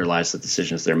that underlies the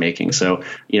decisions they're making. So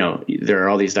there are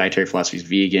all these dietary philosophies: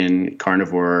 vegan,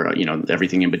 carnivore,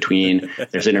 everything in between.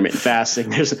 There's intermittent fasting.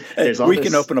 There's all we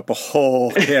can open up a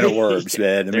whole can of worms,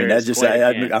 man. I mean, that's just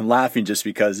I'm laughing just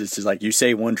because it's just like you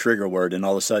say one trigger word and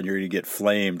all of a sudden you're going to get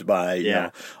flamed by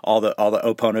all the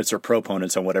opponents or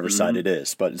proponents on whatever side it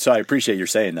is. But so I appreciate you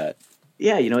saying that.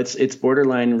 Yeah, it's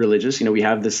borderline religious. We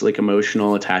have this like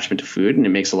emotional attachment to food, and it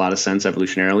makes a lot of sense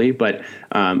evolutionarily. But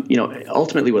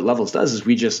ultimately, what Levels does is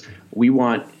we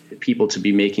want people to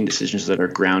be making decisions that are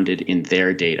grounded in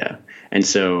their data. And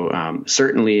so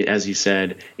certainly, as you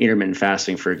said, intermittent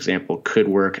fasting, for example, could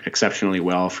work exceptionally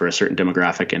well for a certain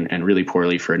demographic and really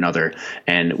poorly for another.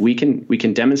 And we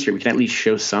can demonstrate, we can at least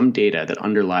show some data that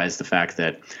underlies the fact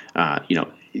that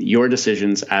your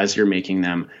decisions as you're making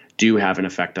them do have an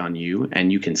effect on you,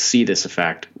 and you can see this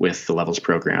effect with the Levels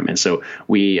program. And so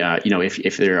we,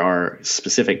 if there are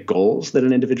specific goals that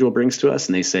an individual brings to us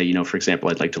and they say, for example,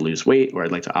 I'd like to lose weight or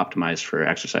I'd like to optimize for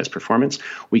exercise performance,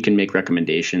 we can make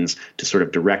recommendations to sort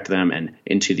of direct them and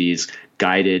into these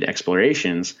guided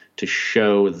explorations to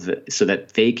show so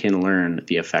that they can learn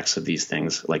the effects of these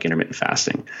things like intermittent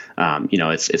fasting.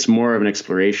 It's more of an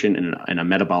exploration and a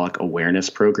metabolic awareness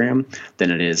program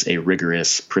than it is a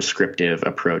rigorous prescriptive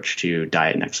approach to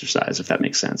diet and exercise, if that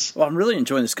makes sense. Well, I'm really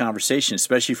enjoying this conversation,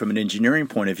 especially from an engineering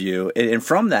point of view. And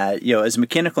from that, as a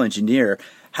mechanical engineer,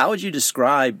 how would you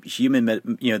describe the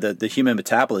human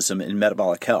metabolism and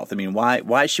metabolic health? I mean,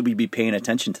 why should we be paying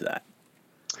attention to that?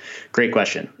 Great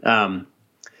question.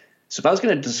 So if I was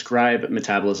going to describe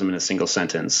metabolism in a single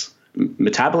sentence,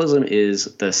 metabolism is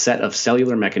the set of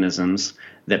cellular mechanisms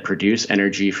that produce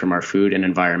energy from our food and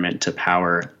environment to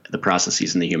power the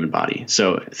processes in the human body.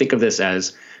 So think of this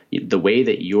as the way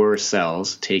that your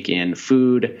cells take in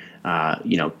food,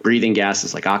 breathing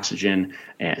gases like oxygen,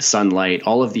 sunlight,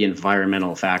 all of the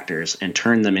environmental factors, and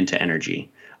turn them into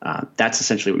energy. That's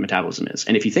essentially what metabolism is.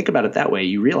 And if you think about it that way,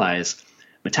 you realize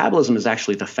metabolism is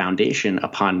actually the foundation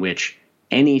upon which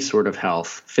any sort of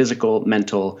health, physical,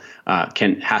 mental,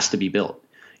 has to be built.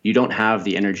 You don't have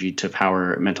the energy to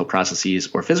power mental processes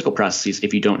or physical processes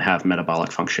if you don't have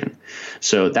metabolic function.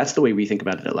 So that's the way we think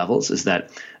about it at Levels, is that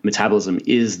metabolism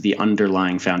is the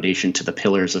underlying foundation to the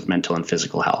pillars of mental and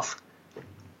physical health.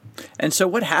 And so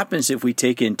what happens if we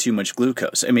take in too much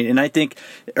glucose? I mean,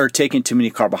 or take in too many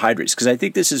carbohydrates? Because I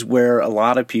think this is where a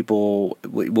lot of people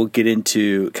will get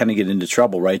into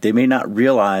trouble, right? They may not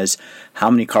realize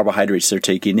how many carbohydrates they're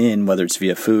taking in, whether it's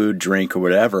via food, drink, or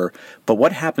whatever. But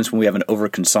what happens when we have an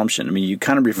overconsumption? I mean, you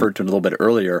kind of referred to it a little bit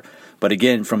earlier, but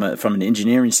again, from an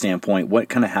engineering standpoint, what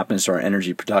kind of happens to our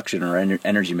energy production or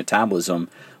energy metabolism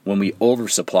when we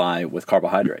oversupply with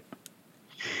carbohydrate?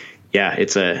 Yeah,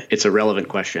 it's a relevant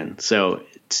question. So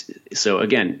So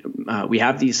again, we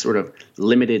have these sort of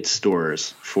limited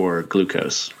stores for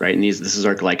glucose, right? And this is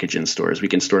our glycogen stores. We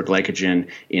can store glycogen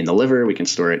in the liver, we can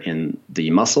store it in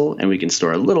the muscle, and we can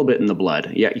store a little bit in the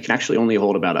blood. Yeah, you can actually only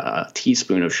hold about a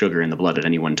teaspoon of sugar in the blood at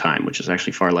any one time, which is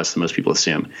actually far less than most people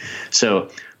assume. So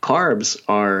carbs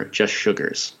are just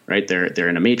sugars, right? They're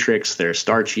in a matrix, they're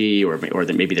starchy, or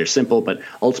maybe they're simple, but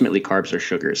ultimately carbs are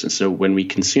sugars. And so when we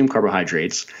consume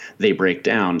carbohydrates, they break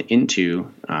down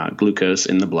into glucose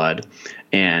in the blood.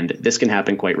 And this can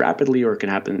happen quite rapidly, or it can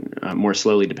happen more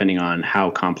slowly depending on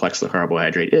how complex the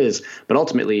carbohydrate is. But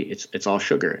ultimately, it's all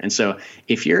sugar. And so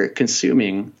if you're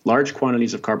consuming large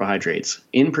quantities of carbohydrates,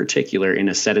 in particular in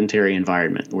a sedentary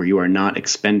environment where you are not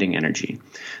expending energy,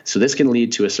 so this can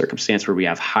lead to a circumstance where we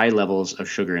have high levels of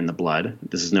sugar in the blood.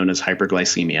 This is known as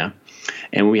hyperglycemia.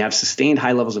 And when we have sustained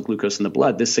high levels of glucose in the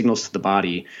blood, this signals to the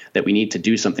body that we need to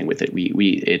do something with it.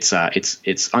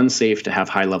 It's unsafe to have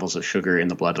high levels of sugar in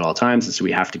the blood at all times, and so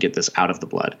we have to get this out of the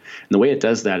blood. And the way it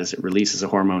does that is it releases a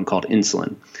hormone called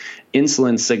insulin.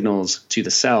 Insulin signals to the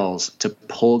cells to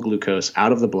pull glucose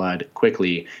out of the blood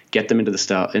quickly, get them into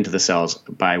the cells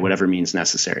by whatever means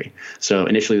necessary. So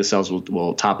initially, the cells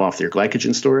will top off their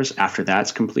glycogen stores. After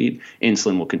that's complete,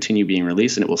 insulin will continue being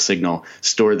released, and it will signal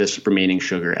store this remaining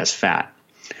sugar as fat.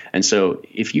 And so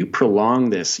if you prolong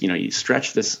this, you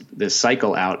stretch this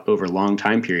cycle out over long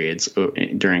time periods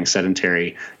during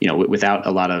sedentary, without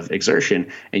a lot of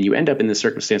exertion, and you end up in this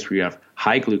circumstance where you have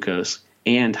high glucose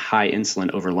and high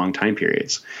insulin over long time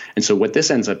periods. And so what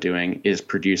this ends up doing is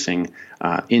producing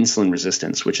insulin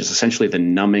resistance, which is essentially the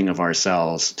numbing of our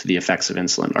cells to the effects of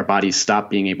insulin. Our bodies stop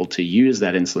being able to use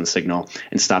that insulin signal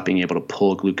and stop being able to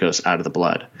pull glucose out of the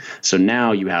blood. So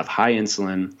now you have high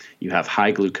insulin, you have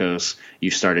high glucose,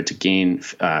 you've started to gain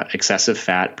excessive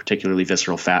fat, particularly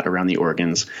visceral fat around the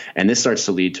organs. And this starts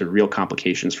to lead to real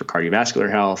complications for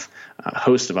cardiovascular health, a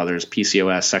host of others,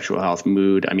 PCOS, sexual health,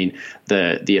 mood. I mean,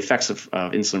 the effects of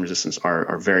insulin resistance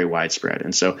are very widespread.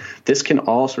 And so this can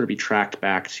all sort of be tracked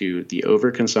back to the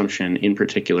overconsumption, in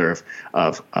particular,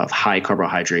 of high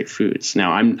carbohydrate foods.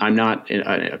 Now, I'm not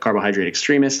a carbohydrate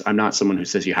extremist. I'm not someone who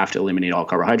says you have to eliminate all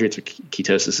carbohydrates or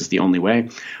ketosis is the only way.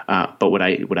 But what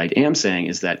I am saying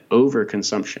is that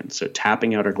overconsumption, so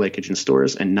tapping out our glycogen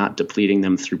stores and not depleting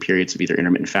them through periods of either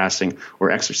intermittent fasting or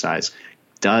exercise,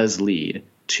 does lead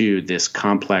to this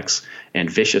complex and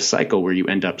vicious cycle where you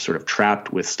end up sort of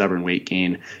trapped with stubborn weight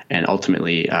gain and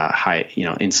ultimately high,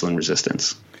 insulin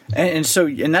resistance. And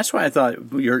that's why I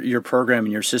thought your program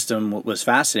and your system was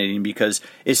fascinating, because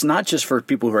it's not just for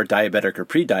people who are diabetic or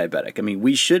pre-diabetic. I mean,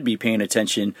 we should be paying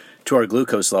attention to our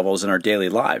glucose levels in our daily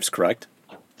lives, correct?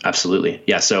 Absolutely.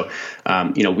 Yeah. So,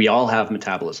 we all have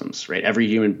metabolisms, right? Every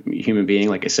human being,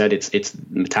 like I said, it's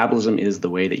metabolism is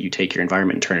the way that you take your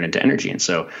environment and turn it into energy. And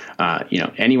so,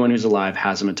 anyone who's alive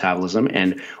has a metabolism,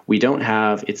 and we don't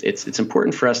have, it's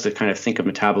important for us to kind of think of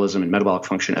metabolism and metabolic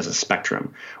function as a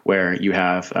spectrum where you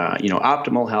have,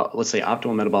 optimal health, let's say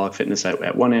optimal metabolic fitness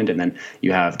at one end, and then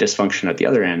you have dysfunction at the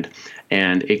other end.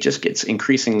 And it just gets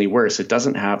increasingly worse.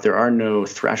 There are no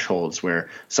thresholds where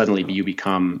suddenly you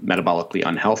become metabolically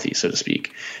unhealthy, so to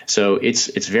speak. So it's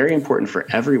very important for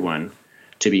everyone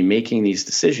to be making these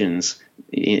decisions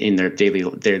in their daily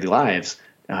lives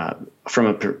from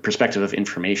a perspective of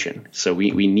information. So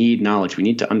we need knowledge. We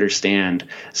need to understand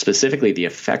specifically the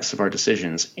effects of our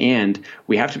decisions, and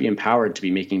we have to be empowered to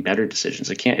be making better decisions.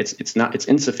 It's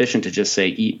insufficient to just say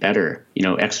eat better,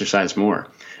 exercise more.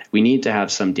 We need to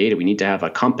have some data. We need to have a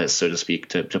compass, so to speak,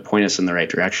 to point us in the right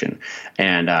direction.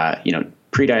 And,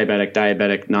 pre-diabetic,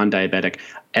 diabetic, non-diabetic,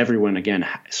 everyone, again,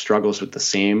 struggles with the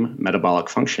same metabolic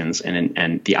functions,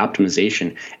 and the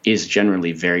optimization is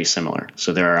generally very similar.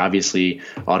 So there are obviously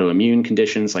autoimmune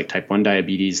conditions like type 1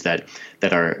 diabetes that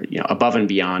are above and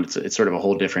beyond. It's sort of a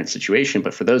whole different situation.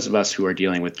 But for those of us who are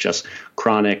dealing with just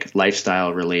chronic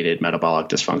lifestyle-related metabolic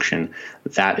dysfunction,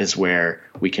 that is where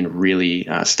we can really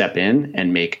step in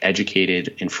and make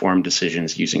educated, informed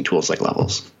decisions using tools like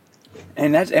Levels.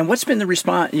 And what's been the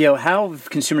response? How have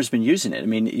consumers been using it? I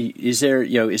mean, is there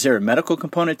a medical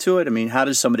component to it? I mean, how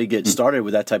does somebody get started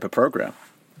with that type of program?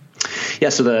 Yeah,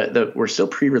 so we're still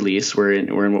pre-release. We're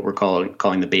in what we're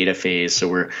calling the beta phase. So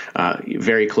we're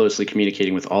very closely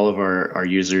communicating with all of our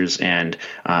users and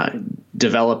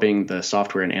developing the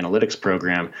software and analytics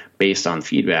program based on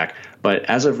feedback. But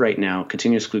as of right now,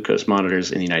 continuous glucose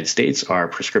monitors in the United States are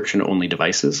prescription-only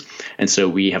devices. And so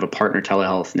we have a partner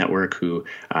telehealth network who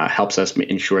helps us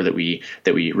ensure that we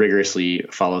rigorously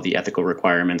follow the ethical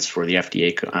requirements for the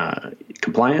FDA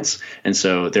compliance. And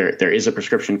so there is a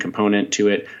prescription component to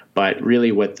it. But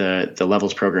really what the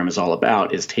Levels program is all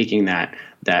about is taking that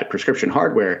prescription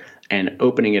hardware and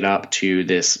opening it up to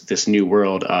this new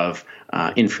world of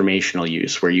informational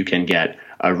use, where you can get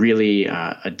a really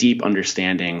a deep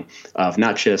understanding of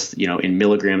not just, in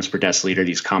milligrams per deciliter,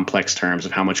 these complex terms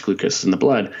of how much glucose is in the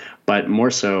blood, but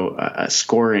more so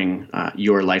scoring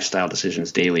your lifestyle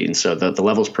decisions daily. And so the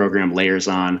Levels program layers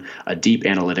on a deep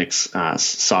analytics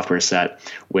software set,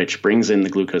 which brings in the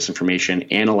glucose information,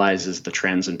 analyzes the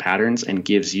trends and patterns, and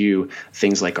gives you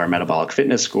things like our metabolic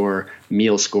fitness score,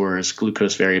 meal scores,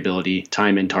 glucose variability,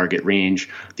 time in target range,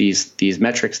 these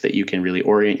metrics that you can really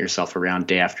orient yourself around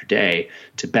day after day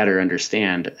to better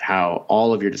understand how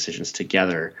all of your decisions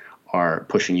together are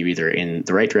pushing you either in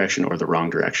the right direction or the wrong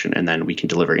direction. And then we can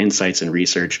deliver insights and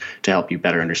research to help you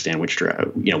better understand which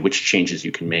changes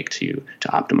you can make to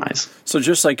optimize. So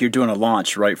just like you're doing a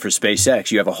launch, right, for SpaceX,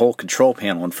 you have a whole control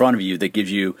panel in front of you that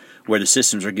gives you where the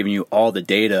systems are giving you all the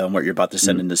data on what you're about to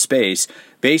send into space.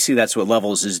 Basically, that's what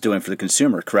Levels is doing for the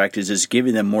consumer, correct? Is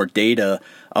giving them more data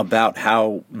about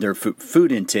how their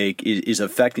food intake is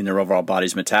affecting their overall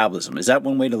body's metabolism. Is that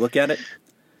one way to look at it?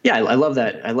 Yeah, I love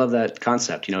that. I love that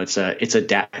concept.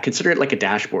 Consider it like a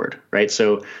dashboard, right?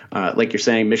 So, like you're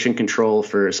saying, mission control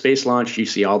for a space launch, you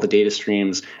see all the data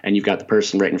streams, and you've got the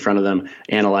person right in front of them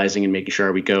analyzing and making sure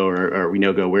are we go or we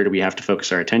no go. Where do we have to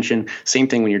focus our attention? Same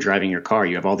thing when you're driving your car.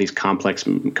 You have all these complex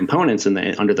components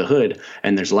under the hood,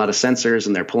 and there's a lot of sensors,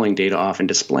 and they're pulling data off and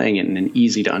displaying it in an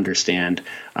easy to understand,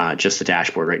 just a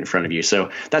dashboard right in front of you.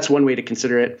 So that's one way to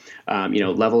consider it.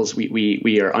 Levels,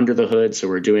 we are under the hood, so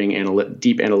we're doing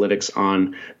deep analytics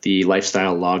on the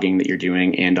lifestyle logging that you're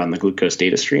doing and on the glucose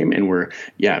data stream, and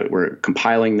we're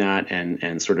compiling that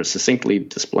and sort of succinctly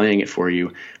displaying it for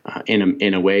you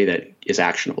in a way that is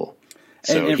actionable.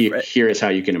 So here is how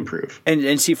you can improve.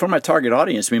 And see, for my target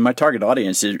audience, my target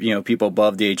audience is people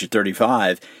above the age of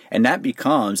 35, and that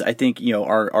becomes, I think,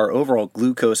 our overall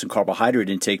glucose and carbohydrate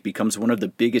intake becomes one of the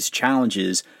biggest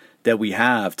challenges that we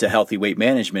have to healthy weight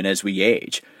management as we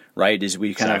age. Right, as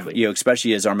we kind of,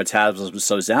 especially as our metabolism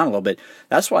slows down a little bit.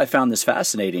 That's why I found this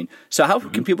fascinating. So how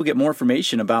can people get more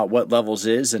information about what Levels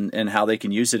is and how they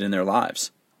can use it in their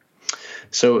lives?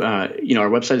 So, our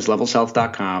website is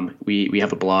levelshealth.com. We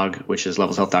have a blog, which is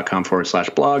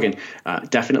levelshealth.com/blog, and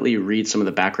definitely read some of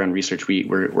the background research.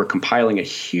 We're compiling a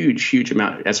huge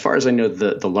amount. As far as I know,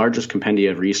 the largest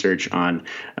compendia of research on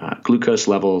glucose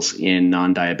levels in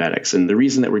non-diabetics. And the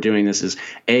reason that we're doing this is,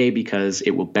 A, because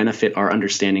it will benefit our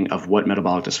understanding of what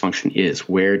metabolic dysfunction is,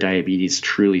 where diabetes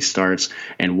truly starts,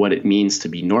 and what it means to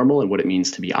be normal and what it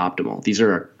means to be optimal. These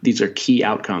are key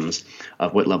outcomes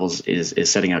of what Levels is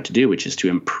setting out to do, which is to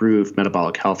improve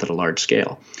metabolic health at a large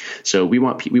scale. So we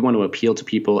want to appeal to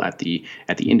people at the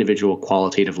individual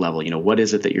qualitative level. What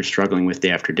is it that you're struggling with day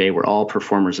after day? We're all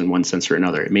performers in one sense or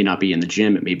another. It may not be in the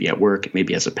gym, it may be at work, it may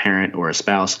be as a parent or a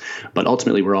spouse, but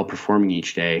ultimately we're all performing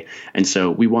each day. And so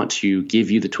we want to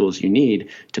give you the tools you need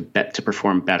to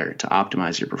perform better, to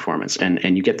optimize your performance,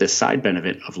 and you get this side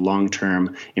benefit of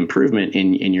long-term improvement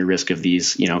in your risk of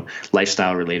these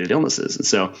lifestyle related illnesses. And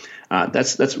so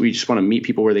that's we just want to meet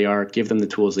people where they are, give them the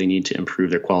tools they need to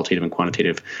improve their qualitative and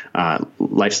quantitative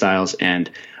lifestyles. And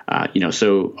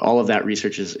so all of that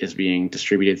research is being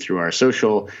distributed through our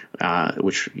social,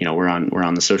 which we're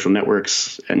on the social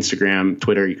networks, Instagram,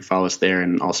 Twitter. You can follow us there,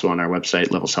 and also on our website,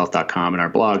 levelshealth.com, and our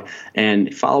blog.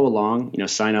 And follow along.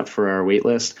 Sign up for our wait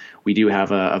list. We do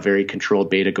have a very controlled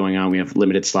beta going on. We have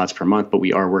limited slots per month, but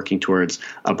we are working towards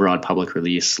a broad public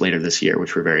release later this year,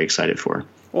 which we're very excited for.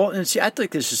 Well, and see, I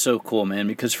think this is so cool, man,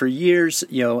 because for years,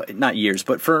 not years,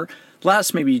 but for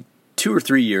last maybe 2 or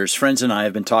 3 years, friends and I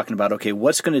have been talking about, okay,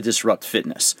 what's going to disrupt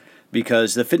fitness?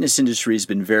 Because the fitness industry has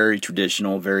been very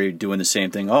traditional, very doing the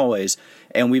same thing always.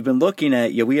 And we've been looking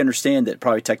at, we understand that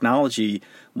probably technology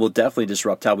will definitely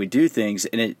disrupt how we do things.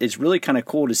 And it's really kind of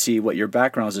cool to see what your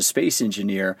background as a space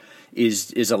engineer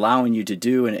is allowing you to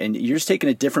do. And you're just taking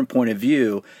a different point of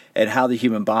view at how the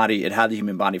human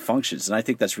body functions. And I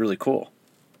think that's really cool.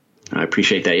 I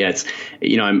appreciate that. Yeah, it's,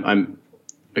 I'm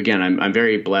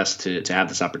very blessed to have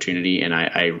this opportunity, and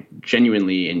I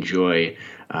genuinely enjoy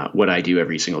what I do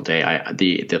every single day.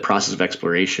 The process of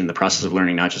exploration, the process of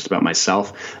learning not just about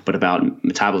myself, but about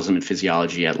metabolism and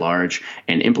physiology at large,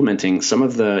 and implementing some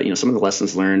of the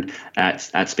lessons learned at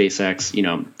SpaceX.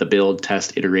 The build,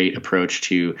 test, iterate approach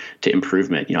to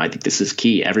improvement. I think this is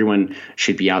key. Everyone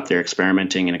should be out there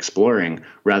experimenting and exploring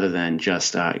rather than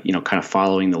just kind of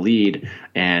following the lead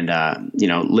and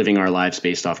living our lives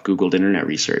based off Googled internet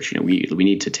research. We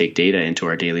need to take data into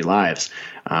our daily lives.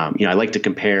 I like to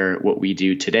compare what we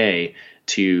do today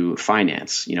to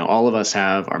finance. All of us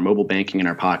have our mobile banking in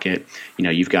our pocket.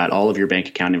 You've got all of your bank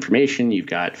account information. You've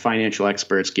got financial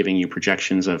experts giving you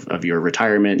projections of your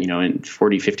retirement, in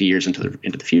 40, 50 years into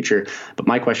the future. But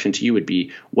my question to you would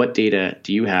be, what data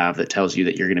do you have that tells you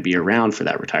that you're going to be around for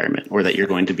that retirement or that you're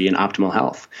going to be in optimal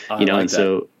health?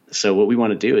 So what we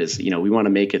want to do is, we want to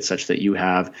make it such that you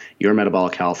have your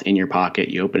metabolic health in your pocket.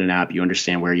 You open an app, you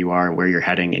understand where you are, where you're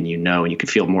heading, and and you can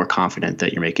feel more confident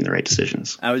that you're making the right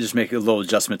decisions. I would just make a little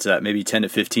adjustment to that, maybe 10 to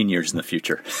 15 years in the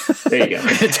future. There you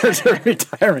go. In terms of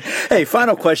retirement. Hey,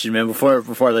 final question, man, before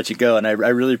I let you go, and I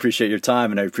really appreciate your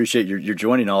time, and I appreciate your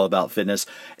joining All About Fitness.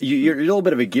 You're a little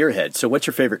bit of a gearhead, so what's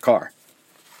your favorite car?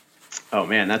 Oh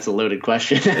man, that's a loaded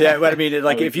question. Yeah, but I mean,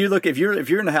 if you're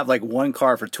going to have like one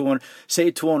car for tooling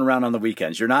around on the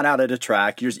weekends, you're not out at a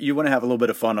track. You want to have a little bit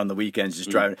of fun on the weekends, just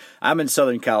driving. I'm in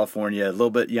Southern California, a little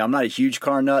bit. I'm not a huge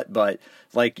car nut, but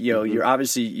you're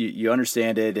obviously you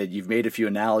understand it, and you've made a few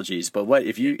analogies. But what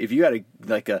if you had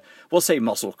we'll say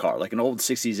muscle car, like an old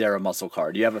 '60s era muscle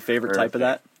car? Do you have a favorite type of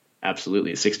that?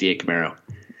 Absolutely, a '68 Camaro.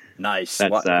 Nice.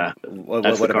 That's the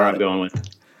car I'm going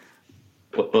with.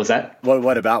 What was that?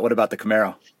 What about the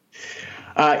Camaro?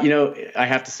 I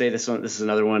have to say this is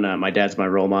another one. My dad's my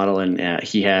role model, and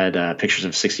he had pictures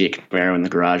of '68 Camaro in the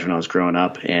garage when I was growing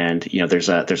up. And there's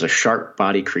a sharp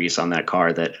body crease on that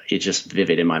car that is just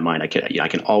vivid in my mind. I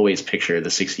can always picture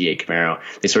the '68 Camaro.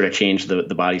 They sort of changed the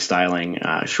body styling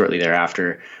shortly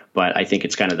thereafter, but I think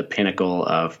it's kind of the pinnacle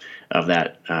of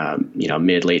that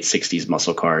mid late '60s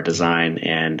muscle car design.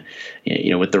 And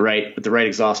with the right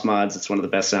exhaust mods, it's one of the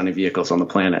best sounding vehicles on the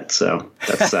planet. So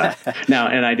that's now.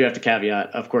 And I do have to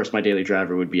caveat, of course, my daily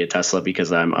driver would be a Tesla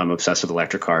because I'm obsessed with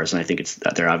electric cars, and I think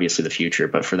they're obviously the future.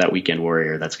 But for that weekend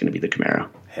warrior, that's going to be the Camaro.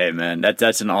 Hey man,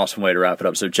 that's an awesome way to wrap it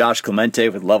up. So Josh Clemente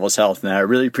with Levels Health, and I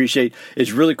really appreciate.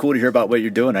 It's really cool to hear about what you're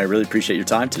doing. I really appreciate your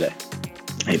time today.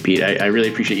 Hey, Pete, I really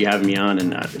appreciate you having me on,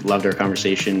 and loved our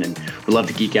conversation, and would love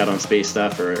to geek out on space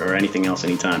stuff or anything else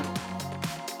anytime.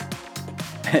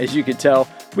 As you could tell,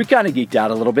 we kind of geeked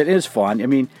out a little bit. It was fun. I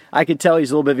mean, I could tell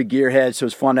he's a little bit of a gearhead, so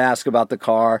it's fun to ask about the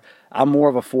car. I'm more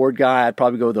of a Ford guy. I'd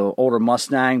probably go with the older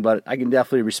Mustang, but I can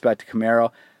definitely respect the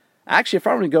Camaro. Actually, if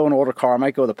I were to go an older car, I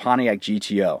might go with the Pontiac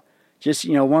GTO. Just,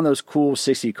 one of those cool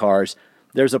 60 cars.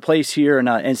 There's a place here in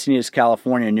Encinitas,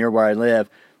 California, near where I live,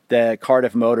 the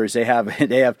Cardiff Motors, they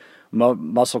have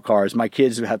muscle cars. My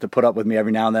kids have to put up with me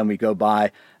every now and then. We go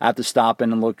by. I have to stop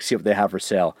in and look, see what they have for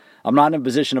sale. I'm not in a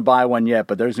position to buy one yet,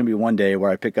 but there's going to be one day where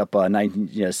I pick up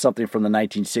something from the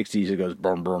 1960s that goes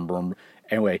boom, boom, boom.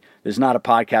 Anyway, there's not a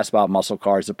podcast about muscle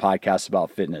cars. It's a podcast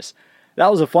about fitness. That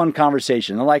was a fun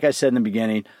conversation. And like I said in the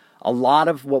beginning, a lot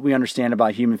of what we understand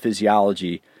about human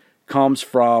physiology comes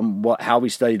from how we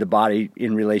study the body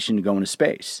in relation to going to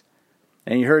space.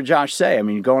 And you heard Josh say, I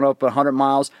mean, going up 100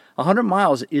 miles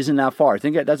isn't that far. I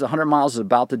think that's 100 miles is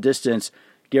about the distance,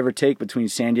 give or take, between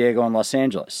San Diego and Los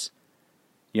Angeles.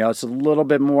 It's a little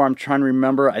bit more. I'm trying to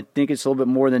remember. I think it's a little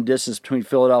bit more than distance between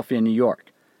Philadelphia and New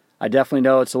York. I definitely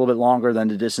know it's a little bit longer than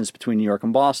the distance between New York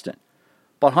and Boston.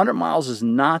 But 100 miles is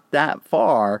not that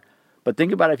far. But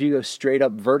think about it if you go straight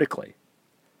up vertically.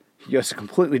 It's a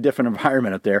completely different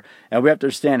environment up there. And we have to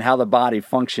understand how the body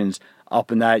functions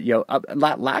up in that,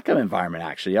 lack of environment,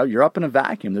 actually. You're up in a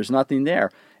vacuum. There's nothing there.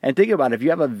 And think about it. If you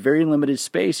have a very limited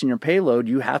space in your payload,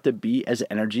 you have to be as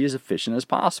energy as efficient as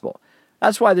possible.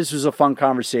 That's why this was a fun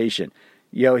conversation.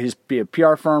 His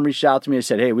PR firm reached out to me and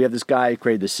said, hey, we have this guy who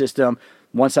created the system.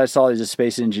 Once I saw he's a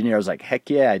space engineer, I was like, heck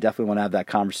yeah, I definitely want to have that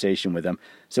conversation with him.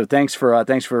 So thanks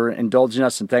for indulging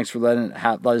us, and thanks for let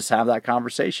us have that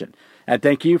conversation. And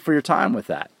thank you for your time with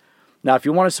that. Now, if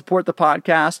you want to support the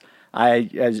podcast,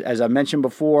 as I mentioned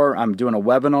before, I'm doing a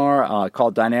webinar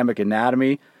called Dynamic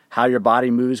Anatomy, How Your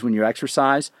Body Moves When You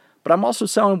Exercise. But I'm also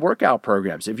selling workout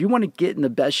programs. If you want to get in the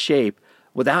best shape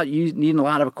without you needing a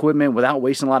lot of equipment, without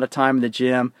wasting a lot of time in the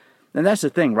gym, and that's the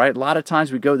thing, right? A lot of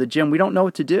times we go to the gym, we don't know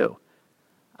what to do.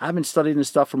 I've been studying this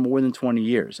stuff for more than 20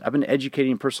 years. I've been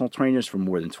educating personal trainers for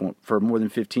more than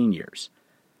 15 years.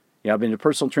 I've been a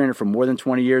personal trainer for more than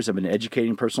 20 years. I've been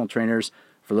educating personal trainers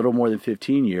for a little more than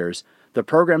 15 years. The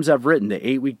programs I've written, the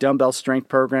 8-week dumbbell strength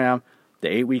program, the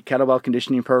 8-week kettlebell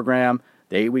conditioning program,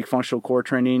 the 8-week functional core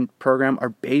training program are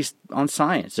based on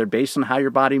science. They're based on how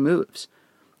your body moves.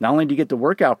 Not only do you get the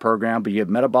workout program, but you get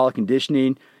metabolic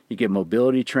conditioning, you get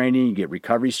mobility training, you get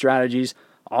recovery strategies,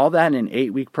 all that in an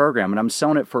 8-week program. And I'm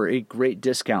selling it for a great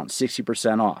discount,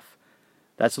 60% off.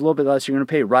 That's a little bit less. You're going to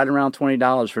pay right around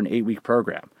 $20 for an 8-week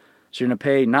program. So you're going to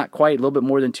pay not quite, a little bit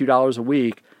more than $2 a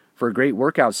week for a great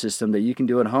workout system that you can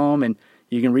do at home. And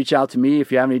you can reach out to me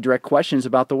if you have any direct questions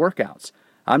about the workouts.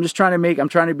 I'm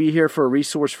trying to be here for a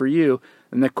resource for you.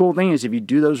 And the cool thing is if you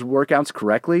do those workouts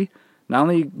correctly, not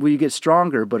only will you get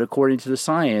stronger, but according to the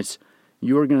science,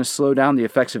 you are going to slow down the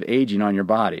effects of aging on your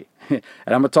body. And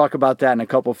I'm going to talk about that in a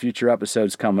couple future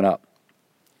episodes coming up.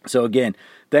 So again,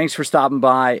 thanks for stopping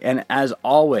by. And as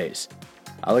always,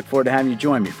 I look forward to having you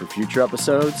join me for future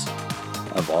episodes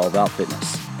of All About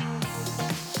Fitness.